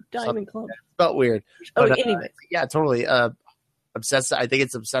a Diamond Club? Felt weird. But, anyway, yeah, totally. Obsessive. I think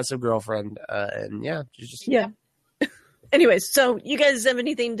it's obsessive girlfriend, and yeah, just yeah. Anyways, so you guys have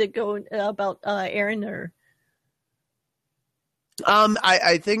anything to go about Aaron, or?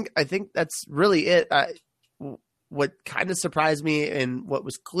 I think that's really it. What kind of surprised me, and what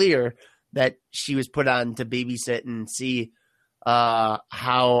was clear, that she was put on to babysit and see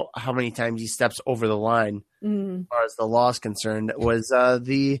how many times he steps over the line as far as the law is concerned, was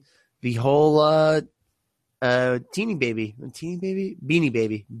the whole beanie baby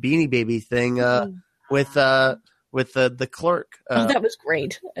thing with the clerk. That was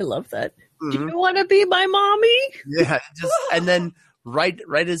great. I love that. Mm-hmm. Do you want to be my mommy? Yeah, and then right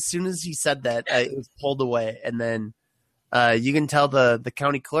as soon as he said that, it was pulled away, and then you can tell the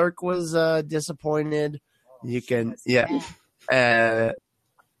county clerk was disappointed. You can and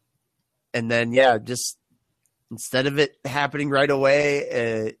then just instead of it happening right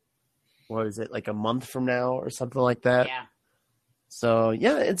away, what is it, like a month from now or something like that? Yeah. So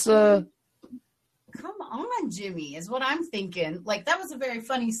it's come on, Jimmy, is what I'm thinking. Like, that was a very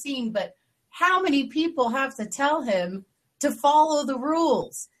funny scene, but how many people have to tell him to follow the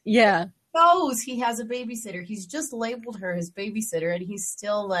rules? Yeah. He knows he has a babysitter. He's just labeled her his babysitter, and he's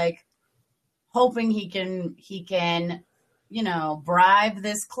still like hoping he can, bribe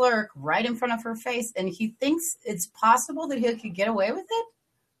this clerk right in front of her face, and he thinks it's possible that he could get away with it.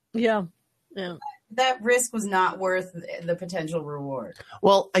 Yeah. Yeah. That risk was not worth the potential reward.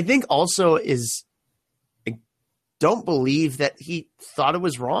 Well, I think also I don't believe that he thought it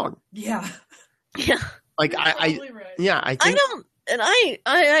was wrong. Yeah. Yeah. Like I think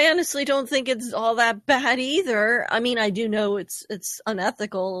I honestly don't think it's all that bad either. I mean, I do know it's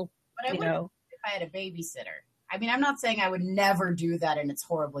unethical. But I would, if I had a babysitter, I mean, I'm not saying I would never do that and it's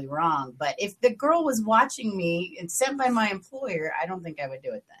horribly wrong, but if the girl was watching me and sent by my employer, I don't think I would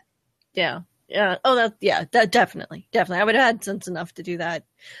do it then. Yeah. Yeah. Oh, that definitely. I would have had sense enough to do that.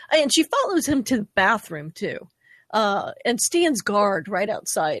 And she follows him to the bathroom too. And stands guard right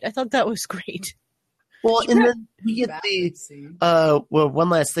outside. I thought that was great. Well, and then we get the one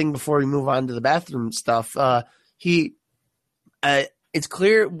last thing before we move on to the bathroom stuff. It's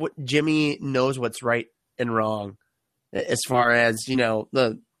clear Jimmy knows what's right and wrong as far as being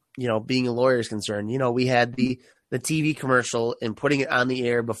a lawyer is concerned. We had the TV commercial and putting it on the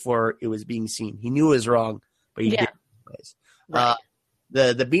air before it was being seen. He knew it was wrong, but he did it anyways. Right.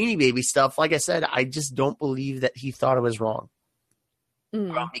 The Beanie Baby stuff, like I said, I just don't believe that he thought it was wrong.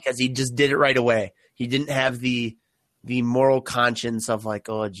 Because he just did it right away. He didn't have the moral conscience of like,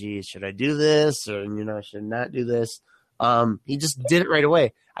 oh, geez, should I do this or should I not do this? He just did it right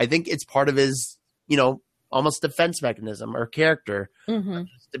away. I think it's part of his, almost defense mechanism or character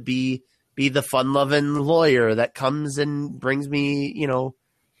just to be the fun-loving lawyer that comes and brings me,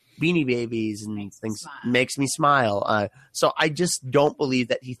 Beanie Babies and makes me smile. So I just don't believe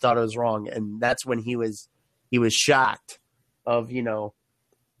that he thought it was wrong, and that's when he was shocked of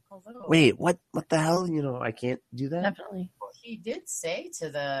wait, what the hell? I can't do that. Definitely. Well, he did say to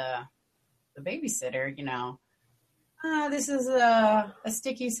the babysitter, this is a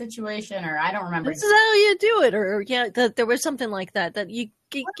sticky situation, or I don't remember. This is how you do it, or there was something like that you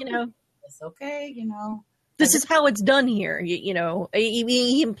it's okay, This is how it's done here.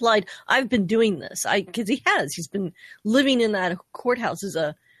 He implied I've been doing this. Because he's been living in that courthouse as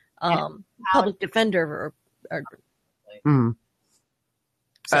a public defender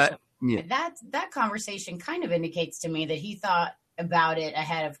That conversation kind of indicates to me that he thought about it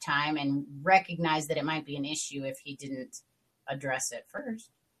ahead of time and recognized that it might be an issue if he didn't address it first.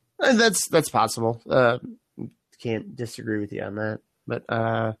 That's possible. Can't disagree with you on that.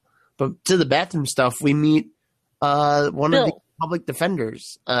 But to the bathroom stuff, we meet one of the public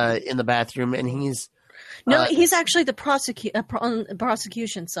defenders in the bathroom, and he's actually the on the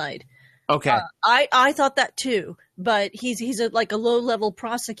prosecution side. Okay, I thought that too, but he's a low-level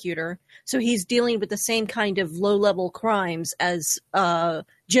prosecutor, so he's dealing with the same kind of low-level crimes as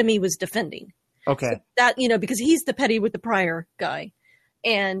Jimmy was defending. Okay, so that because he's the petty with the prior guy,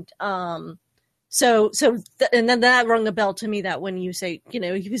 and and then that rung a bell to me that when you say he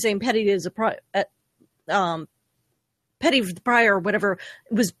was saying petty is petty with the prior or whatever,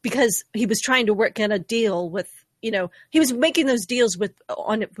 it was because he was trying to work out a deal with. He was making those deals with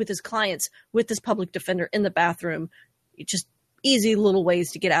his clients, with this public defender in the bathroom, just easy little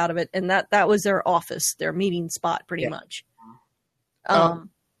ways to get out of it. And that was their office, their meeting spot, pretty much.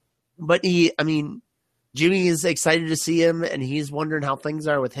 But Jimmy is excited to see him, and he's wondering how things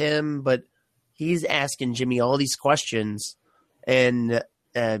are with him. But he's asking Jimmy all these questions, and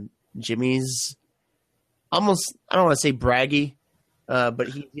Jimmy's almost, I don't want to say braggy. But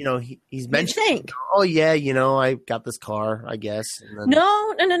he's mentioned, oh yeah, I got this car, I guess. And then,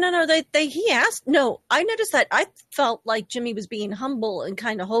 No. He asked. No, I noticed that. I felt like Jimmy was being humble and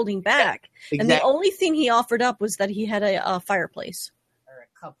kind of holding back. Exactly. And the only thing he offered up was that he had a fireplace or a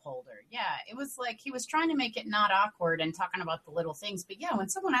cup holder. Yeah, it was like he was trying to make it not awkward and talking about the little things. But yeah, when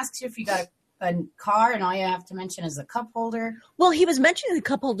someone asks you if you got a car and all you have to mention is a cup holder. Well, he was mentioning the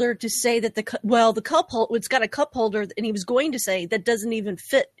cup holder to say that the cup holder, it's got a cup holder, and he was going to say that doesn't even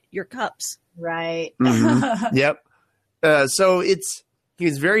fit your cups. Right. Mm-hmm. Yep. So he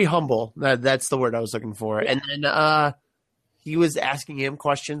was very humble. That's the word I was looking for. Yeah. And then he was asking him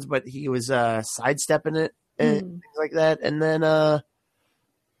questions, but he was sidestepping it and things like that. And then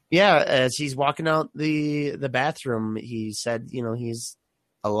as he's walking out the bathroom, he said, he's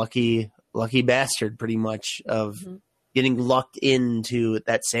a lucky bastard, pretty much, of getting lucked into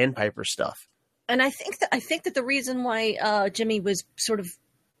that Sandpiper stuff. And I think that the reason why Jimmy was sort of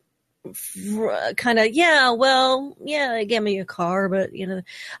kind of he gave me a car, but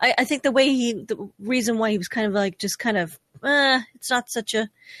I think the reason why he was kind of like just kind of it's not such a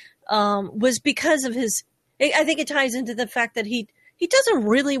was because of his. I think it ties into the fact that he doesn't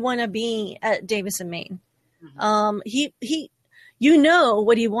really want to be at Davis and Maine. He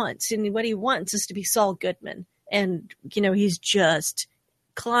what he wants, and what he wants is to be Saul Goodman. And, he's just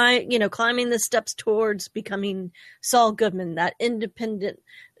climbing the steps towards becoming Saul Goodman, that independent,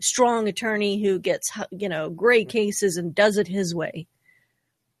 strong attorney who gets, great cases and does it his way.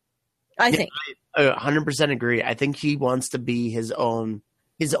 I think. I 100% agree. I think he wants to be his own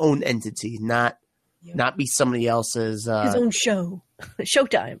entity, not be somebody else's. His own show.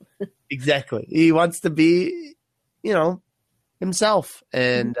 Showtime. Exactly. He wants to be, himself.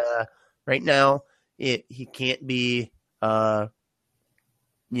 And right now, he can't be,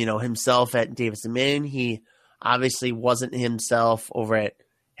 himself at Davis and Maine. He obviously wasn't himself over at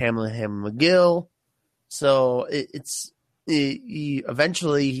Hamlin McGill. So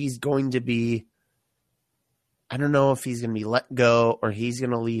eventually he's going to be, I don't know if he's going to be let go or he's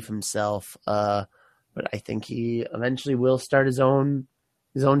going to leave himself. But I think he eventually will start his own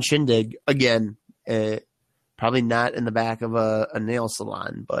shindig again. Probably not in the back of a nail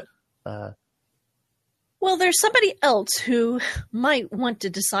salon, but. Well, there's somebody else who might want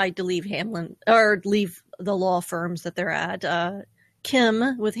to decide to leave Hamlin or leave the law firms that they're at.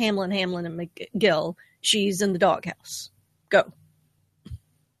 Kim with Hamlin and McGill. She's in the doghouse. Go.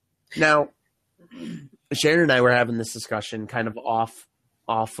 Now, Sharon and I were having this discussion kind of off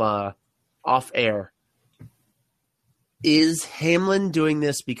air. Is Hamlin doing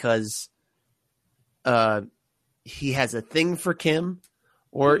this because he has a thing for Kim,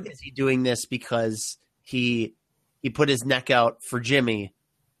 or is he doing this because he put his neck out for Jimmy?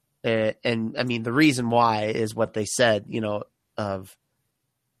 And I mean, the reason why is what they said,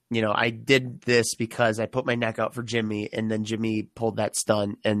 I did this because I put my neck out for Jimmy, and then Jimmy pulled that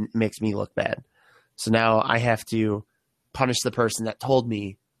stunt and makes me look bad. So now I have to punish the person that told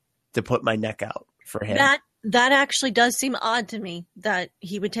me to put my neck out for him. That actually does seem odd to me that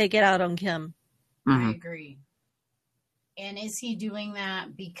he would take it out on Kim. I agree. And is he doing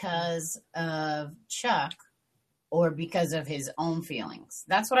that because of Chuck or because of his own feelings?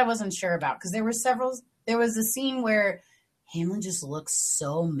 That's what I wasn't sure about, because there was a scene where Hamlin just looks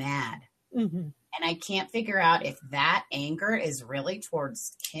so mad. Mm-hmm. And I can't figure out if that anger is really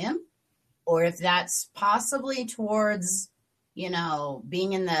towards Kim or if that's possibly towards,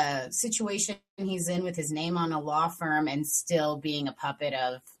 being in the situation he's in with his name on a law firm and still being a puppet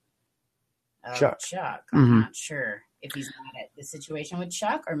of Chuck. I'm not sure if he's mad at the situation with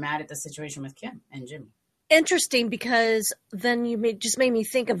Chuck or mad at the situation with Kim and Jimmy. Interesting, because then you just made me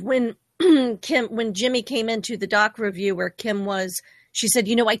think of when Jimmy came into the doc review where Kim was, she said,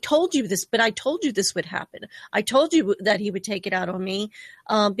 I told you this, but I told you this would happen. I told you that he would take it out on me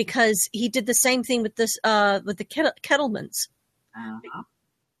because he did the same thing with this, with the Kettlemans. Uh-huh.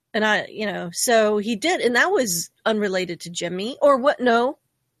 And so he did. And that was unrelated to Jimmy, or what? No,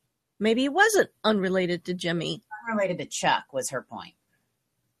 maybe it wasn't unrelated to Jimmy. Unrelated to Chuck was her point.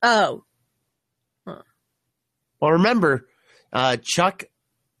 Oh. Huh. Well, remember, Chuck,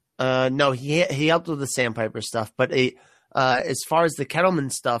 no, he helped with the Sandpiper stuff, but as far as the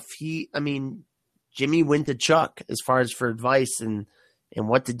Kettleman stuff, Jimmy went to Chuck as far as for advice and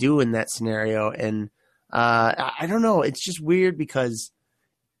what to do in that scenario. And I don't know. It's just weird because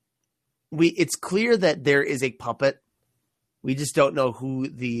it's clear that there is a puppet. We just don't know who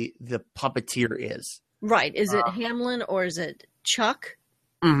the puppeteer is. Right. Is it Hamlin or is it Chuck?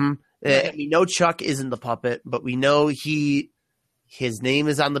 Mm-hmm. Right. We know Chuck isn't the puppet, but we know his name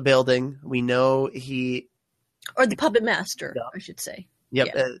is on the building. We know or the puppet master, I should say.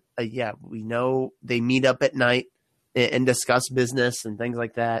 Yep. Yeah. We know they meet up at night and discuss business and things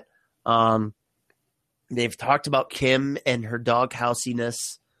like that. They've talked about Kim and her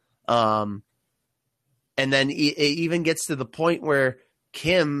doghousiness. And then it even gets to the point where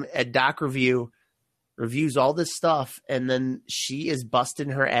Kim at Doc Review reviews all this stuff, and then she is busting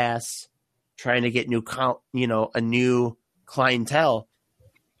her ass trying to get a new clientele.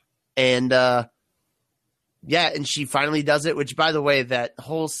 And and she finally does it, which, by the way, that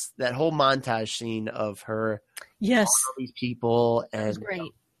whole montage scene of her all these people and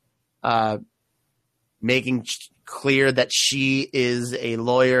great. Making clear that she is a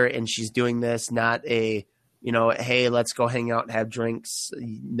lawyer and she's doing this, not a, hey, let's go hang out and have drinks.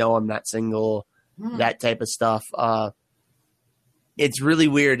 No, I'm not single. That type of stuff. It's really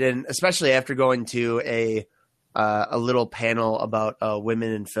weird. And especially after going to a little panel about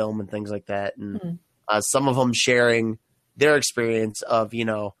women in film and things like that. And some of them sharing their experience of,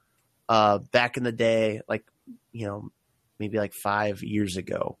 back in the day, like, maybe like 5 years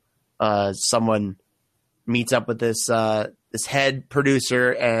ago, someone meets up with this head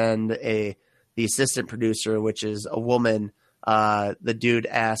producer and the assistant producer, which is a woman. The dude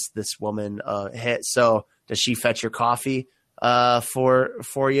asked this woman, hey, so does she fetch your coffee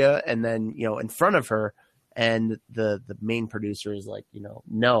for you? And then, in front of her, and the main producer is like,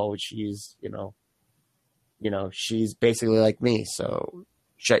 no, she's, she's basically like me. So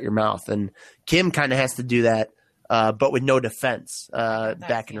shut your mouth. And Kim kind of has to do that, but with no defense,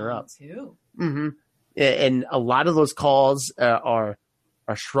 backing her up. Too. Mm-hmm. And a lot of those calls are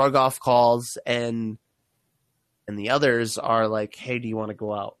shrug off calls, and the others are like, hey, do you want to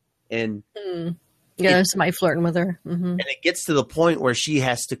go out? And somebody flirting with her. Mm-hmm. And it gets to the point where she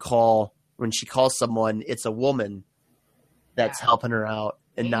has to call when she calls someone, it's a woman that's helping her out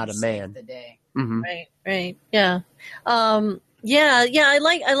and not a man. The day. Mm-hmm. Right. Yeah. I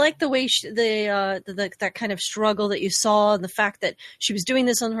like the way that kind of struggle that you saw, and the fact that she was doing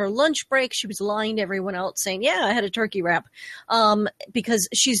this on her lunch break. She was lying to everyone else, saying, "Yeah, I had a turkey wrap," because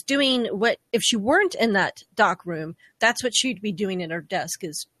she's doing what if she weren't in that doc room, that's what she'd be doing at her desk,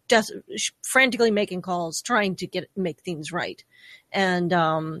 is just frantically making calls, trying to make things right. And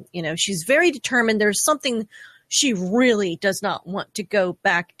she's very determined. There's something. She really does not want to go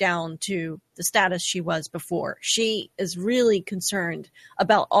back down to the status she was before. She is really concerned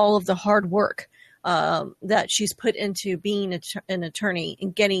about all of the hard work that she's put into being an attorney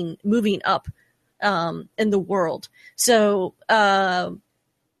and moving up in the world. So, in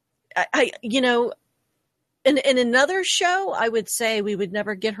another show, I would say we would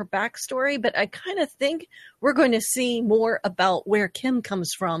never get her backstory, but I kind of think we're going to see more about where Kim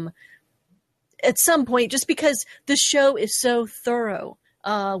comes from at some point, just because the show is so thorough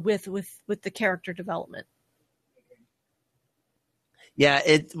with the character development. Yeah,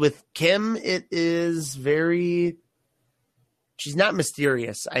 with Kim, it is very. She's not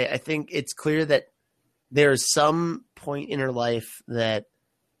mysterious. I think it's clear that there's some point in her life that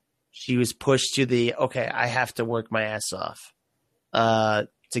she was pushed to I have to work my ass off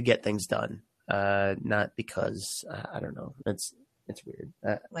to get things done. Not because I don't know. It's weird.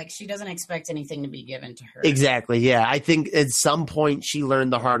 Like she doesn't expect anything to be given to her. Exactly. Yeah. I think at some point she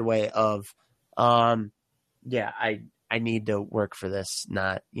learned the hard way of, I need to work for this,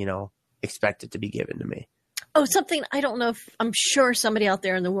 not, expect it to be given to me. Oh, something I don't know if I'm sure somebody out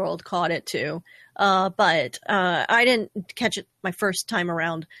there in the world caught it too. But I didn't catch it my first time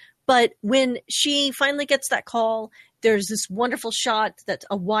around. But when she finally gets that call, there's this wonderful shot that's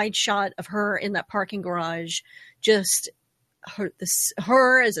a wide shot of her in that parking garage, just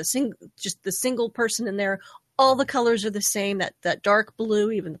her as just the single person in there. All the colors are the same, that dark blue,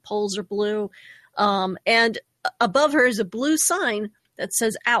 even the poles are blue. And above her is a blue sign that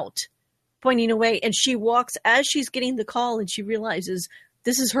says out, pointing away. And she walks as she's getting the call and she realizes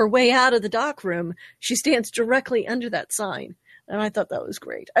this is her way out of the dock room. She stands directly under that sign. And I thought that was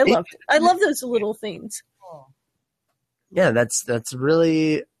great. I loved it. I love those little things. Yeah, that's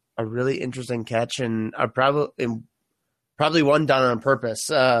really a really interesting catch, and probably one done on purpose,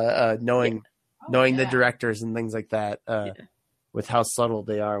 knowing the directors and things like that, with how subtle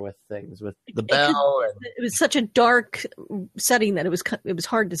they are with things, with the bell. It was such a dark setting that it was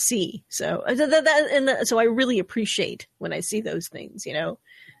hard to see. So so I really appreciate when I see those things,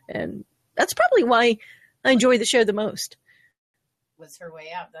 and that's probably why I enjoy the show the most. Was her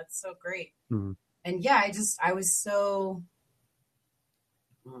way out. That's so great. Mm-hmm. And yeah, I was so.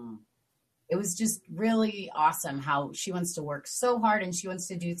 It was just really awesome how she wants to work so hard and she wants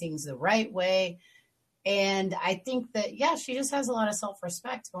to do things the right way. And I think that, she just has a lot of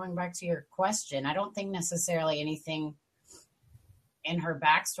self-respect. Going back to your question, I don't think necessarily anything in her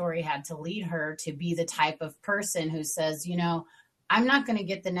backstory had to lead her to be the type of person who says, I'm not going to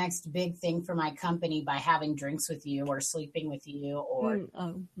get the next big thing for my company by having drinks with you or sleeping with you or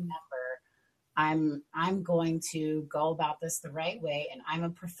I'm going to go about this the right way, and I'm a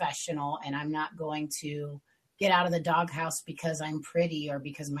professional, and I'm not going to get out of the doghouse because I'm pretty or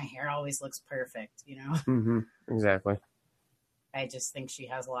because my hair always looks perfect, Mm-hmm. Exactly. I just think she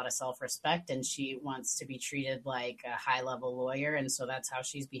has a lot of self-respect and she wants to be treated like a high-level lawyer, and so that's how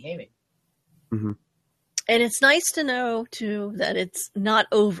she's behaving. Mm-hmm. And it's nice to know, too, that it's not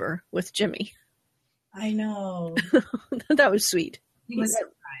over with Jimmy. I know. That was sweet. He was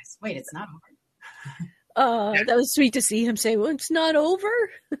surprised. Wait, it's not over? That was sweet to see him say, well, it's not over.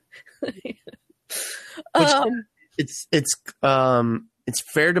 It's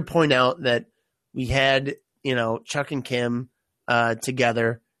fair to point out that we had, Chuck and Kim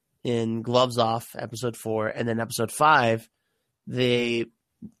together in Gloves Off, episode 4, and then episode 5, they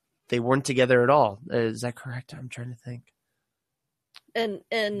weren't together at all. Is that correct? I'm trying to think. And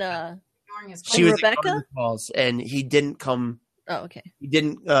she was Rebecca, calls, and he didn't come. Oh, okay. He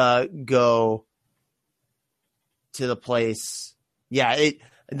didn't go to the place. Yeah,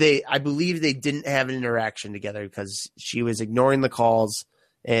 I believe they didn't have an interaction together because she was ignoring the calls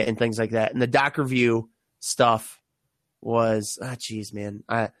and things like that. And the doc review stuff was, man,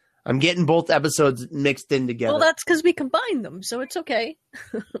 I'm getting both episodes mixed in together. Well, that's because we combined them, so it's okay.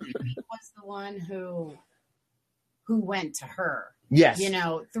 He was the one who went to her. Yes.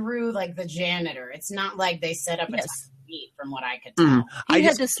 Through like the janitor. It's not like they set up a time to meet, from what I could tell. Mm-hmm. He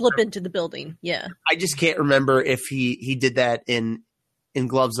had to slip into the building. Yeah. I just can't remember if he did that in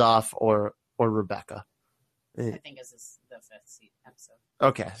Gloves Off or Rebecca. I think this is the 5th episode.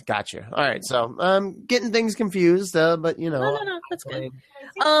 Okay, gotcha. All right, so I'm getting things confused, but you know, No, that's good.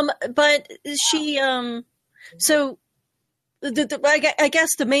 But she, so I guess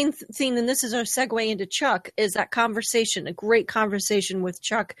the main thing, and this is our segue into Chuck, is that conversation, a great conversation with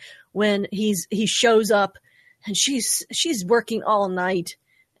Chuck when he shows up, and she's working all night,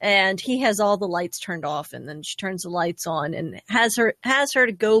 and he has all the lights turned off, and then she turns the lights on and has her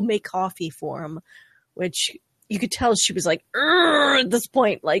to go make coffee for him, which you could tell she was like, at this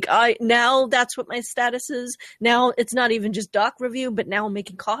point, like now that's what my status is. Now it's not even just doc review, but now I'm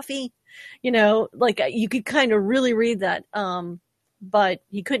making coffee, you know, like you could kind of really read that. But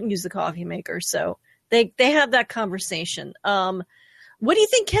he couldn't use the coffee maker. So they have that conversation. What do you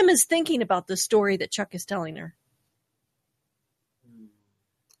think Kim is thinking about the story that Chuck is telling her?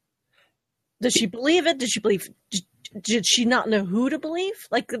 Does she believe it? Did she not know who to believe?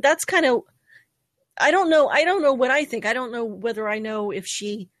 Like, that's kind of, I don't know what I think. I don't know whether I know if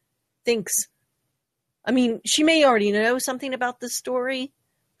she thinks, I mean, she may already know something about this story.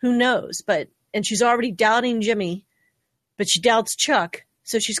 Who knows? And she's already doubting Jimmy, but she doubts Chuck.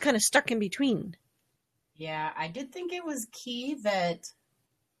 So she's kind of stuck in between. Yeah, I did think it was key that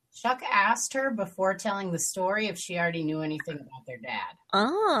Chuck asked her before telling the story if she already knew anything about their dad.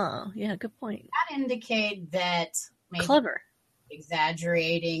 Ah, yeah, good point. That indicated that maybe Clever.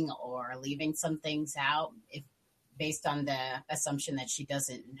 Exaggerating or leaving some things out, if based on the assumption that she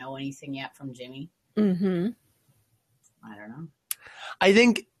doesn't know anything yet from Jimmy. Mm-hmm. I don't know. I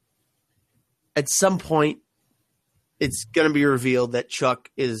think at some point it's going to be revealed that Chuck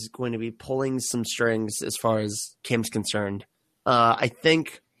is going to be pulling some strings as far as Kim's concerned. I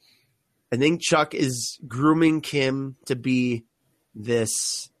think Chuck is grooming Kim to be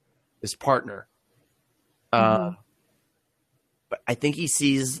this partner. Mm-hmm. But I think he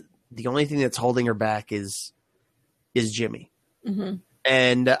sees the only thing that's holding her back is Jimmy. Mm-hmm.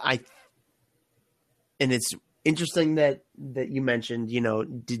 And it's interesting that you mentioned, you know,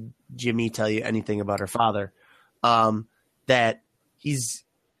 did Jimmy tell you anything about her father? That he's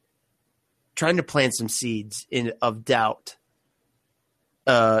trying to plant some seeds of doubt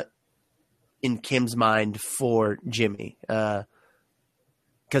in Kim's mind for Jimmy.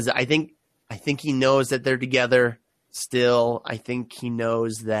 Because I think he knows that they're together still. I think he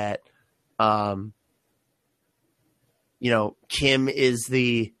knows that, you know, Kim is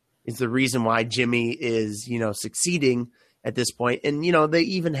the reason why Jimmy is, you know, succeeding at this point. And, you know, they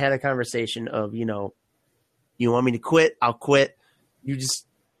even had a conversation of, you know, you want me to quit? I'll quit. You just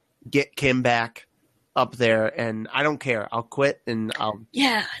get Kim back up there and I don't care. I'll quit and I'll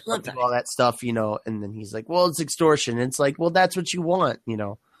I love that. all that stuff, you know. And then he's like, well, it's extortion. And it's like, well, that's what you want, you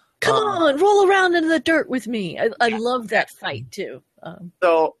know. Come on, roll around in the dirt with me. I love that fight too.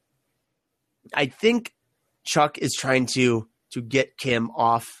 So I think Chuck is trying to get Kim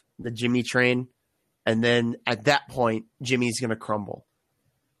off the Jimmy train. And then at that point, Jimmy's going to crumble.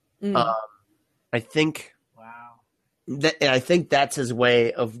 I think that's his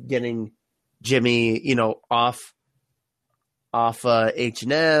way of getting Jimmy, you know, off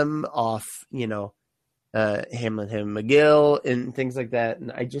H&M, off, you know, Hamlin McGill and things like that.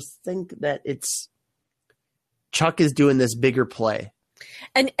 And I just think that Chuck is doing this bigger play.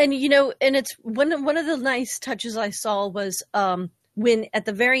 And you know, and it's one of the nice touches I saw was when at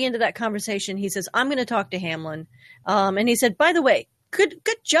the very end of that conversation, he says, I'm going to talk to Hamlin. And he said, by the way, good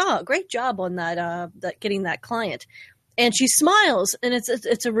job. Great job on that getting that client. And she smiles, and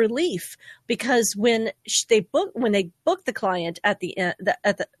it's a relief because when they book the client at the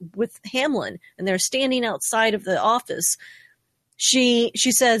with Hamlin, and they're standing outside of the office, she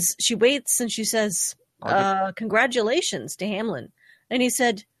says, she waits and she says, congratulations to Hamlin, and he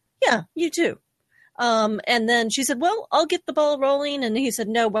said, yeah, you too. And then she said, well, I'll get the ball rolling, and he said,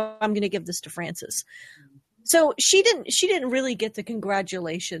 no, well, I'm going to give this to Francis. So she didn't really get the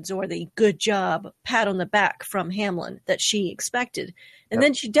congratulations or the good job pat on the back from Hamlin that she expected. And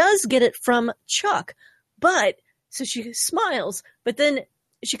then she does get it from Chuck. But so she smiles, but then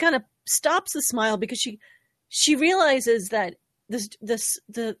she kind of stops the smile because she realizes that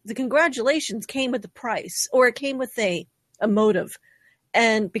the congratulations came with the price, or it came with a motive.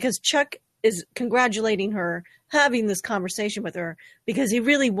 And because Chuck is congratulating her, having this conversation with her, because he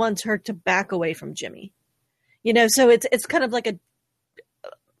really wants her to back away from Jimmy. You know, so it's kind of like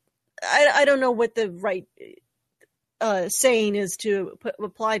I don't know what the right saying is to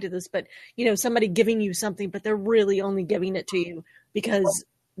apply to this, but, you know, somebody giving you something, but they're really only giving it to you because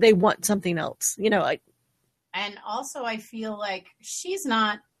they want something else, you know. And also I feel like she's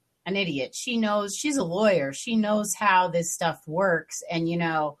not an idiot. She knows, she's a lawyer. She knows how this stuff works. And, you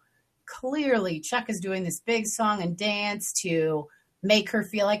know, clearly Chuck is doing this big song and dance to make her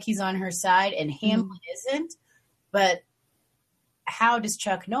feel like he's on her side, and Hamlin isn't. But how does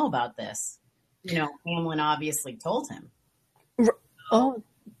Chuck know about this? Hamlin obviously told him.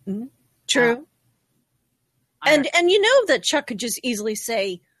 True. And that Chuck could just easily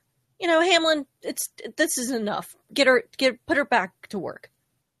say, Hamlin, this is enough. Put her back to work.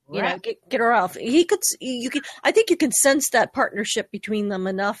 Right. Get her off. I think you can sense that partnership between them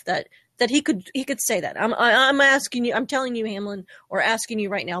enough that he could say that. I'm asking you, I'm telling you, Hamlin, or asking you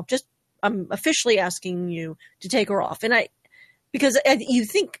right now, I'm officially asking you to take her off. And I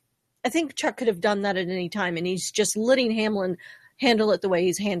think Chuck could have done that at any time, and he's just letting Hamlin handle it the way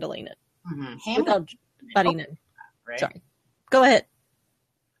he's handling it. Without butting in. Right? Sorry. Go ahead.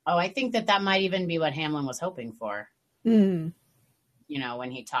 Oh, I think that might even be what Hamlin was hoping for. Mm.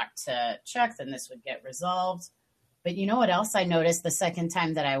 When he talked to Chuck, then this would get resolved. But you know what else I noticed the second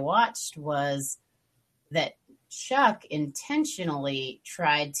time that I watched was that Chuck intentionally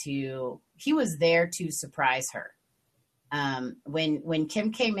he was there to surprise her. When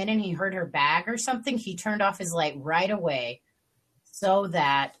Kim came in and he heard her bag or something, he turned off his light right away so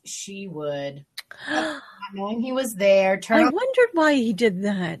that she would, not knowing he was there, I wondered why he did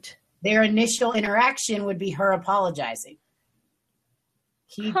that. Their initial interaction would be her apologizing.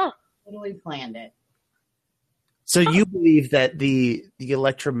 He totally planned it. So you believe that the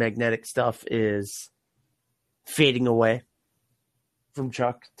electromagnetic stuff is fading away from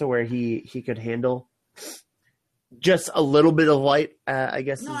Chuck to where he could handle just a little bit of light, I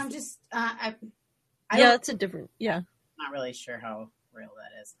guess. No, I'm just it's a different. Yeah, I'm not really sure how real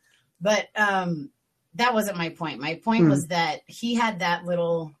that is, but that wasn't my point. My point was that he had that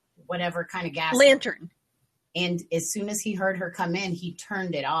little whatever kind of gas lantern, and as soon as he heard her come in, he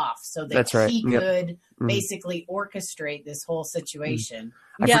turned it off so that That's right. he could basically orchestrate this whole situation.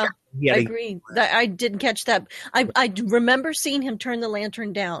 I agree. I didn't catch that. I remember seeing him turn the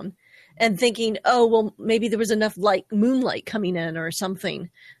lantern down and thinking, oh, well, maybe there was enough moonlight coming in or something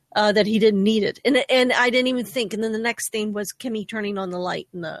that he didn't need it. And I didn't even think. And then the next thing was Kimmy turning on the light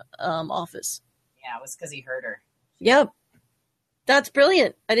in the office. Yeah, it was because he heard her. Yep. That's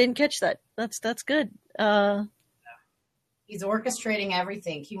brilliant. I didn't catch that. That's good. He's orchestrating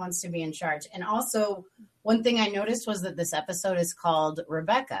everything. He wants to be in charge. And also, one thing I noticed was that this episode is called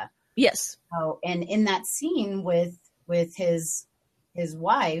Rebecca. Yes. Oh, and in that scene with his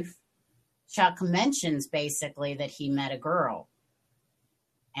wife, Chuck mentions basically that he met a girl.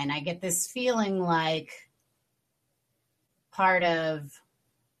 And I get this feeling like part of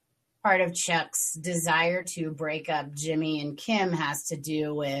Chuck's desire to break up Jimmy and Kim has to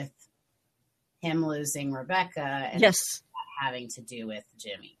do with him losing Rebecca and yes, having to do with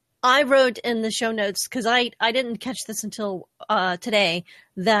Jimmy. I wrote in the show notes, because I didn't catch this until today,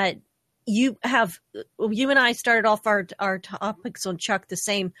 that you and I started off our topics on Chuck the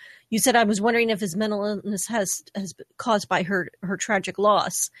same. You said, I was wondering if his mental illness has been caused by her tragic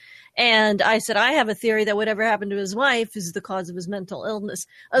loss. And I said, I have a theory that whatever happened to his wife is the cause of his mental illness.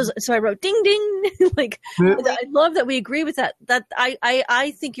 So I wrote, ding, ding. I love that we agree with that. That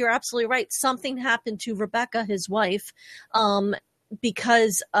I think you're absolutely right. Something happened to Rebecca, his wife,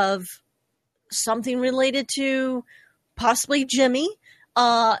 because of something related to possibly Jimmy.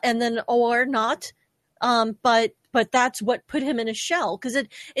 And then, or not. But that's what put him in a shell. Cause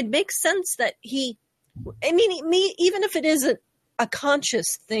it makes sense that even if it isn't a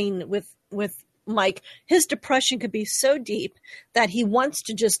conscious thing with Mike, his depression could be so deep that he wants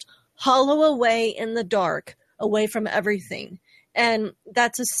to just hollow away in the dark, away from everything. And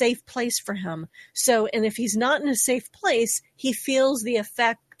that's a safe place for him. So, and if he's not in a safe place, he feels the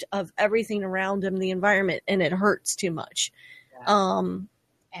effect of everything around him, the environment, and it hurts too much. Yeah.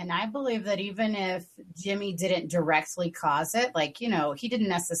 And I believe that even if Jimmy didn't directly cause it, he didn't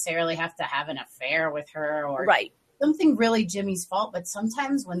necessarily have to have an affair with her or something really Jimmy's fault. But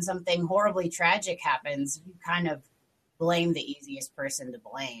sometimes when something horribly tragic happens, you kind of blame the easiest person to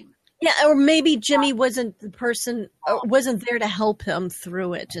blame. Yeah, or maybe Jimmy wasn't the person, wasn't there to help him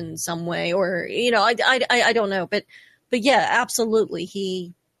through it in some way, or I don't know, but yeah, absolutely,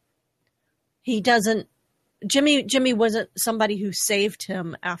 he doesn't. Jimmy wasn't somebody who saved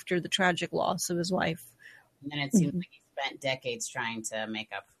him after the tragic loss of his wife. And then it seems like he spent decades trying to make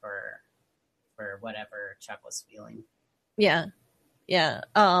up for whatever Chuck was feeling. Yeah. Yeah.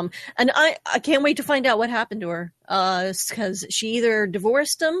 And I can't wait to find out what happened to her. Cause she either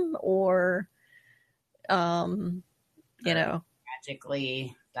divorced him or, tragically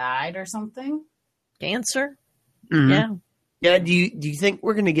died or something. Cancer. Mm-hmm. Yeah. Yeah. Do you think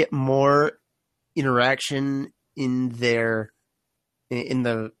we're going to get more interaction in the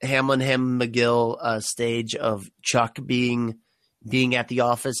Hamlin McGill stage of Chuck being, being at the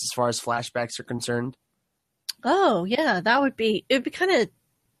office as far as flashbacks are concerned. Oh yeah, it'd be kind of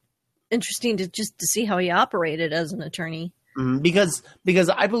interesting to see how he operated as an attorney. Because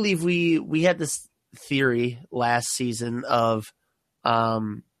I believe we had this theory last season of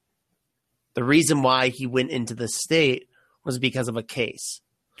the reason why he went into the state was because of a case.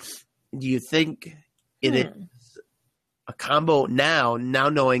 Do you think it is a combo now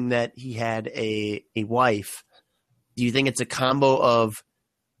knowing that he had a wife? Do you think it's a combo of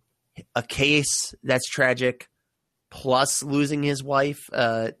a case that's tragic plus losing his wife,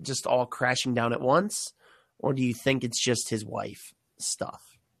 just all crashing down at once? Or do you think it's just his wife stuff?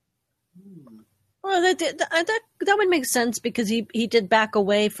 Well, that would make sense because he did back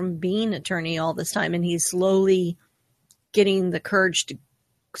away from being attorney all this time, and he's slowly getting the courage to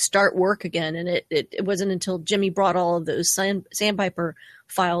start work again. And it wasn't until Jimmy brought all of those Sandpiper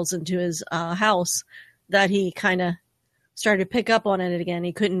files into his house that he kind of started to pick up on it again.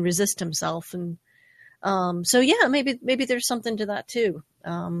 He couldn't resist himself, and so yeah, maybe there's something to that too.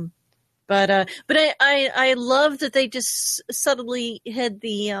 But I love that they just subtly hid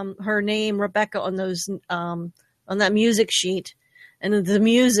the her name Rebecca on those on that music sheet, and the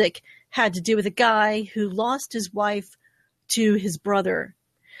music had to do with a guy who lost his wife to his brother.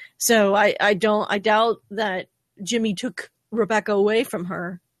 So I doubt that Jimmy took Rebecca away from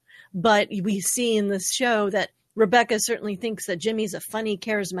her, but we see in this show that Rebecca certainly thinks that Jimmy's a funny,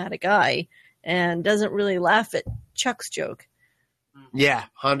 charismatic guy and doesn't really laugh at Chuck's joke. Yeah,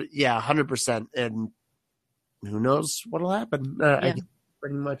 100%. And who knows what'll happen? I think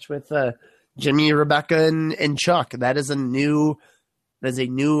pretty much with Jimmy, Rebecca, and Chuck. That is a new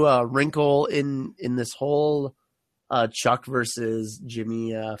wrinkle in this whole Chuck versus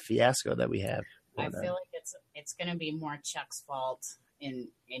Jimmy fiasco that we have. I feel like it's going to be more Chuck's fault in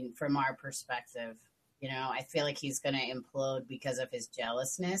from our perspective. You know, I feel like he's going to implode because of his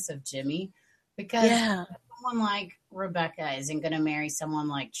jealousness of Jimmy. Because someone like Rebecca isn't going to marry someone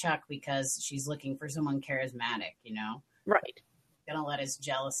like Chuck because she's looking for someone charismatic, you know? Right. Going to let his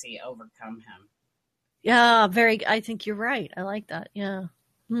jealousy overcome him. Yeah, I think you're right. I like that. Yeah.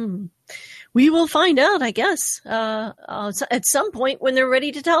 We will find out, I guess, at some point when they're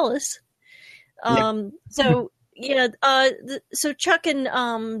ready to tell us. So, so Chuck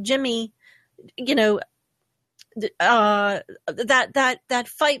and Jimmy, you know, that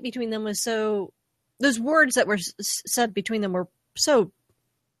fight between them was so, those words that were said between them were so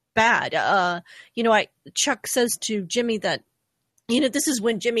bad. Chuck says to Jimmy that, this is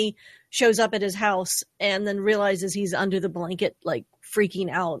when Jimmy shows up at his house and then realizes he's under the blanket, like freaking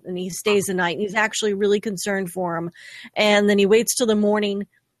out, and he stays the night, and he's actually really concerned for him. And then he waits till the morning,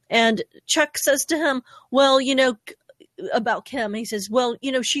 and Chuck says to him, well, about Kim, he says, well,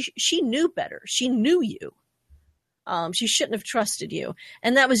 she knew better. She knew you. She shouldn't have trusted you.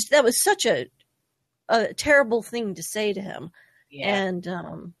 And that was such a terrible thing to say to him. Yeah.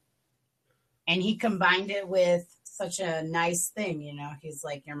 And he combined it with such a nice thing, he's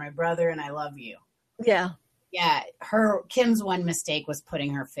like, you're my brother and I love you. Yeah. Yeah. Kim's one mistake was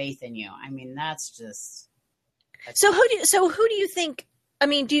putting her faith in you. I mean, that's just. So who do you think, I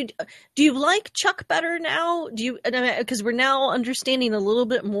mean, do you like Chuck better now? Because we're now understanding a little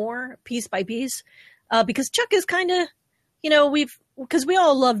bit more piece by piece, because Chuck is kind of, because we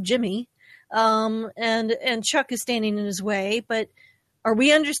all love Jimmy, and Chuck is standing in his way, but are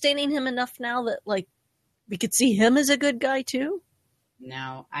we understanding him enough now that like we could see him as a good guy too?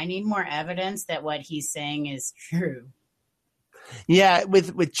 No, I need more evidence that what he's saying is true. Yeah,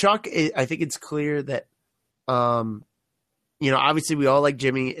 with Chuck, I think it's clear that, obviously we all like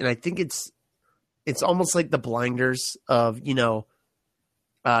Jimmy, and I think it's almost like the blinders of,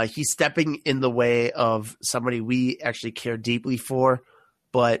 he's stepping in the way of somebody we actually care deeply for,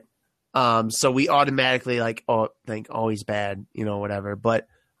 but so we automatically think, he's bad, whatever. But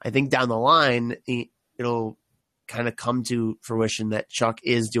I think down the line, it'll kind of come to fruition that Chuck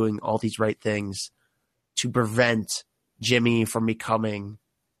is doing all these right things to prevent Jimmy from becoming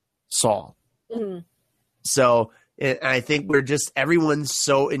Saul. Mm-hmm. So I think everyone's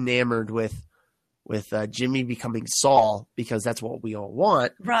so enamored with Jimmy becoming Saul because that's what we all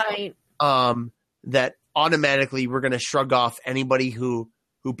want. Right. That automatically we're going to shrug off anybody who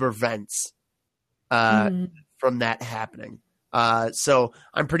prevents from that happening. So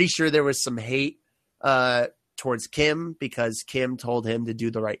I'm pretty sure there was some hate towards Kim because Kim told him to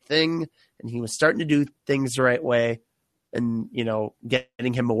do the right thing, and he was starting to do things the right way, and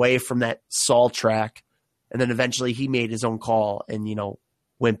getting him away from that Saul track. And then eventually he made his own call and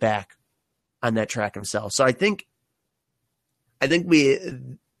went back on that track himself. So I think we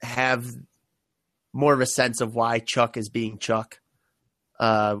have more of a sense of why Chuck is being Chuck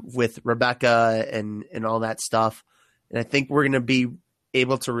with Rebecca and all that stuff. And I think we're going to be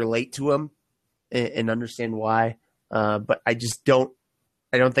able to relate to him and understand why. But I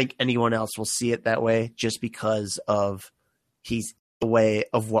don't think anyone else will see it that way just because of he's the way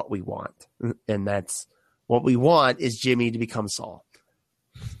of what we want. And that's what we want is Jimmy to become Saul.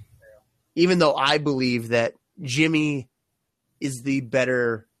 Even though I believe that Jimmy is the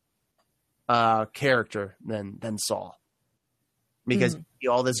better character than Saul. Because you see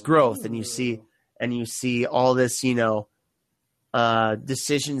all this growth and you see all this,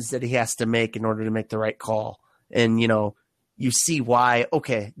 decisions that he has to make in order to make the right call. And, you see why,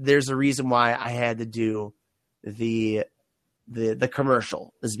 okay, there's a reason why I had to do the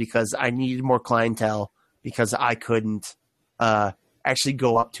commercial is because I needed more clientele because I couldn't actually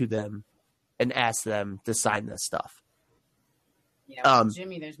go up to them and ask them to sign this stuff. Yeah, with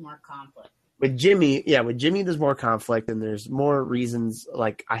Jimmy, there's more conflict. With Jimmy, there's more conflict and there's more reasons.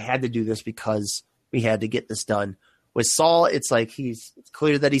 Like I had to do this because we had to get this done. With Saul, it's like it's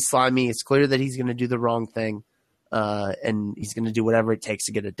clear that he's slimy. It's clear that he's going to do the wrong thing, and he's going to do whatever it takes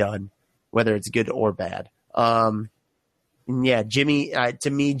to get it done, whether it's good or bad. Jimmy. To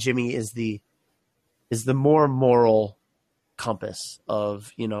me, Jimmy is the more moral compass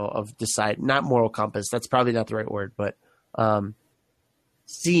of decide. Not moral compass. That's probably not the right word, but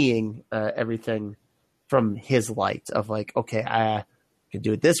seeing everything from his light of like, okay, I can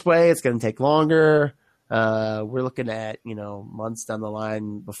do it this way. It's going to take longer. We're looking at, months down the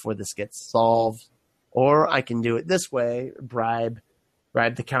line before this gets solved, or I can do it this way, bribe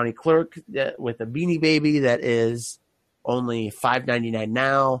the county clerk with a Beanie Baby that is only $5.99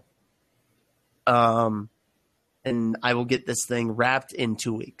 now. And I will get this thing wrapped in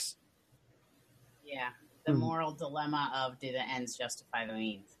 2 weeks. Yeah. The moral dilemma of do the ends justify the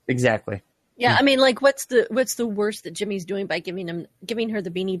means? Exactly. Yeah. I mean, like what's the worst that Jimmy's doing by giving her the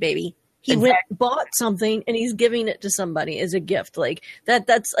Beanie Baby? He bought something and he's giving it to somebody as a gift. Like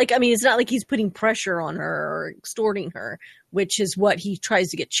that's like, I mean, it's not like he's putting pressure on her or extorting her, which is what he tries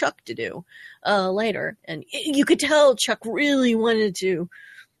to get Chuck to do later. And you could tell Chuck really wanted to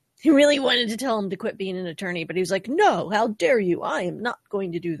tell him to quit being an attorney, but he was like, no, how dare you? I am not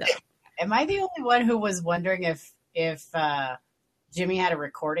going to do that. Am I the only one who was wondering if Jimmy had a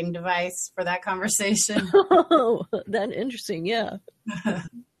recording device for that conversation? Oh, that's interesting. Yeah.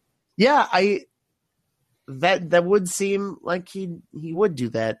 Yeah, that would seem like he would do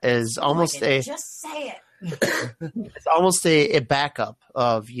that as almost just say it. It's almost a backup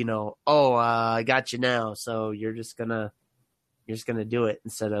of I got you now, so you're just gonna do it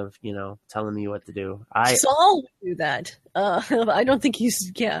instead of telling me what to do. Saul would do that. I don't think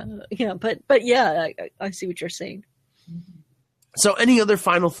he's but yeah, I see what you're saying. So, any other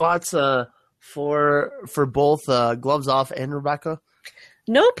final thoughts for both Gloves Off and Rebecca?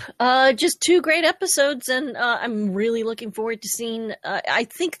 Nope. Just 2 great episodes, and I'm really looking forward to seeing. I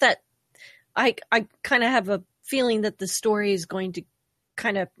think that I kind of have a feeling that the story is going to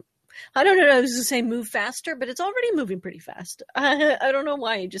kind of, I don't know, I was going to say move faster, but it's already moving pretty fast. I don't know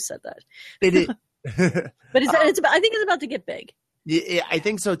why I just said that. It is. But I think it's about to get big. Yeah, I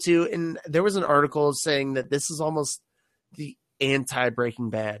think so too. And there was an article saying that this is almost the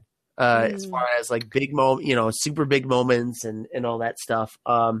anti-Breaking Bad. As far as like big super big moments and all that stuff.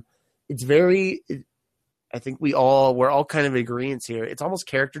 It's very, I think we're all kind of in agreement here. It's almost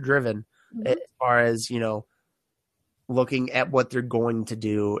character driven as far as, looking at what they're going to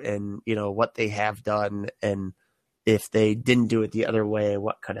do and, what they have done. And if they didn't do it the other way,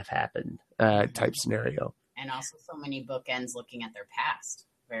 what could have happened type scenario. And also so many bookends looking at their past.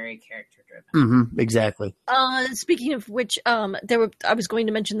 Very character driven. Mm-hmm, exactly. Speaking of which, I was going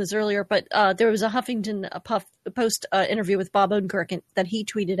to mention this earlier, but there was a Huffington Post interview with Bob Odenkirk that he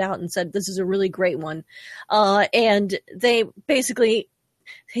tweeted out and said this is a really great one. And they basically,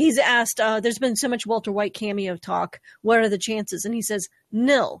 he's asked, there's been so much Walter White cameo talk. What are the chances? And he says,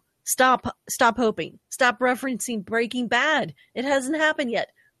 nil. Stop hoping. Stop referencing Breaking Bad. It hasn't happened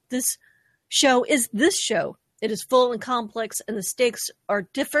yet. This show is this show. It is full and complex, and the stakes are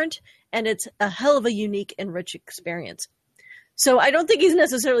different, and it's a hell of a unique and rich experience. So I don't think he's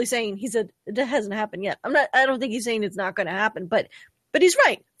necessarily saying he said it hasn't happened yet. I don't think he's saying it's not going to happen, but he's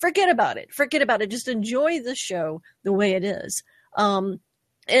right. Forget about it. Just enjoy the show the way it is. And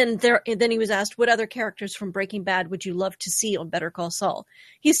then he was asked, what other characters from Breaking Bad would you love to see on Better Call Saul?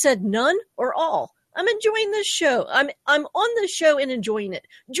 He said none or all. I'm enjoying this show. I'm on this show and enjoying it.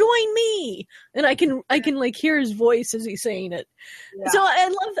 Join me. And I can like hear his voice as he's saying it. Yeah. So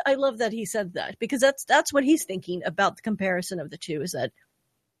I love that he said that, because that's what he's thinking about the comparison of the two, is that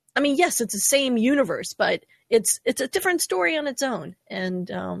I mean, yes, it's the same universe, but it's a different story on its own. And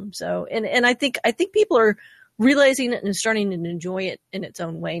and I think people are realizing it and starting to enjoy it in its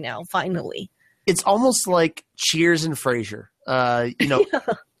own way now. Finally, it's almost like Cheers and Frasier.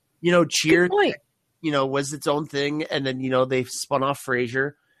 Cheers, was its own thing, and then they spun off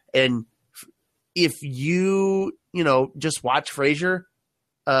Frasier. And if you just watch Frasier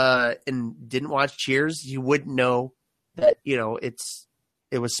and didn't watch Cheers, you wouldn't know that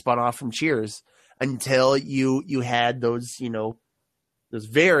it was spun off from Cheers until you had those those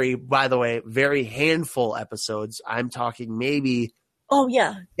very handful episodes. I'm talking maybe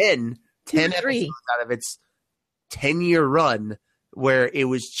 10 episodes out of its 10-year run where it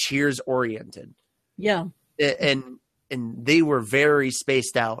was Cheers oriented. Yeah. And they were very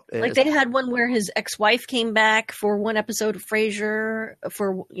spaced out. Like they had one where his ex-wife came back for one episode of Frasier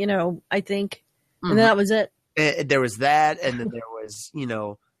for, I think. And that was it. There was that. And then there was,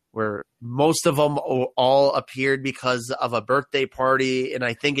 where most of them all appeared because of a birthday party. And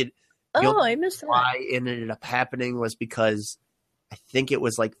I think I missed that. Why it ended up happening was because I think it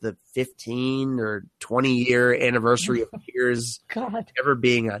was like the 15 or 20 year anniversary of Cheers ever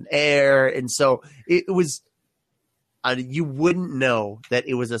being on air. And so it was, you wouldn't know that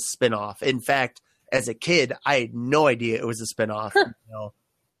it was a spinoff. In fact, as a kid, I had no idea it was a spinoff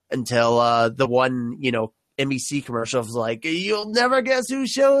until the one, NBC commercial was like, "You'll never guess who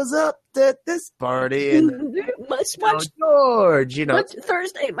shows up at this party." And must watch George.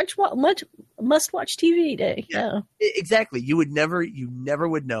 Thursday, must watch TV day. Yeah, exactly. You never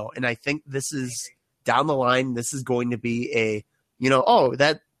would know. And I think this is down the line. This is going to be a,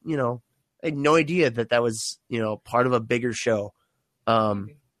 I had no idea that was, part of a bigger show. I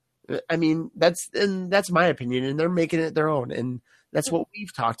mean, that's my opinion, and they're making it their own, and that's what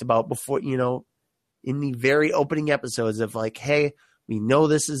we've talked about before. In the very opening episodes of like, hey, we know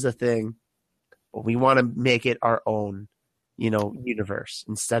this is a thing, but we want to make it our own, universe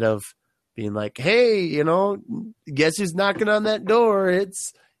instead of being like, hey, guess who's knocking on that door?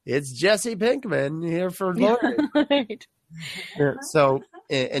 It's Jesse Pinkman here for Lori. Right. So,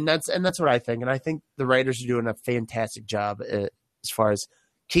 and that's what I think. And I think the writers are doing a fantastic job as far as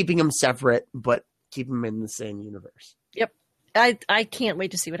keeping them separate, but keeping them in the same universe. Yep. I can't wait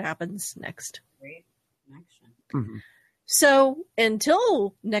to see what happens next. Great connection. Mm-hmm. So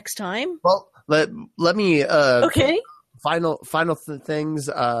until next time. Well, let me. Okay. Final things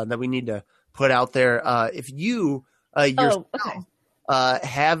that we need to put out there. If you yourself,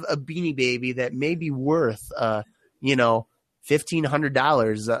 have a Beanie Baby that may be worth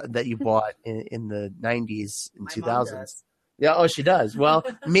 $1,500 that you bought in the 90s and 2000s. Yeah, oh, she does. Well,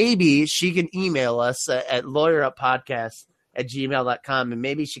 maybe she can email us at lawyeruppodcast@gmail.com, and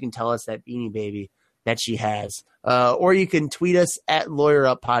maybe she can tell us that Beanie Baby that she has. Or you can tweet us at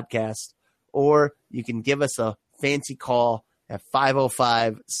lawyeruppodcast, or you can give us a fancy call at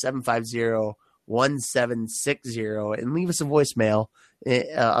 505-750-1760 and leave us a voicemail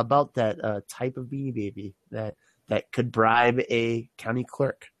about that type of Beanie Baby that could bribe a county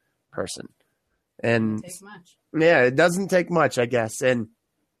clerk person. And Take much. Yeah, it doesn't take much, I guess. And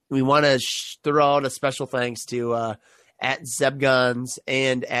we want to throw out a special thanks to at Zebguns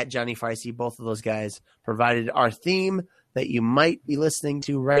and at Johnny Feisty. Both of those guys provided our theme that you might be listening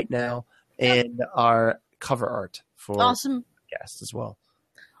to right now and our cover art for awesome guests as well.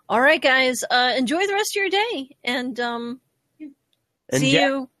 All right, guys. Enjoy the rest of your day, and see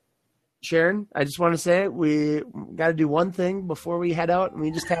you. Sharon, I just want to say we got to do one thing before we head out, and we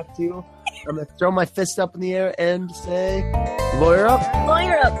just have to. I'm going to throw my fist up in the air and say, "Lawyer up,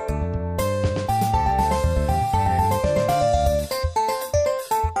 lawyer up."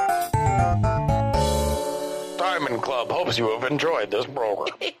 Diamond Club hopes you have enjoyed this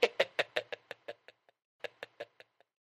program.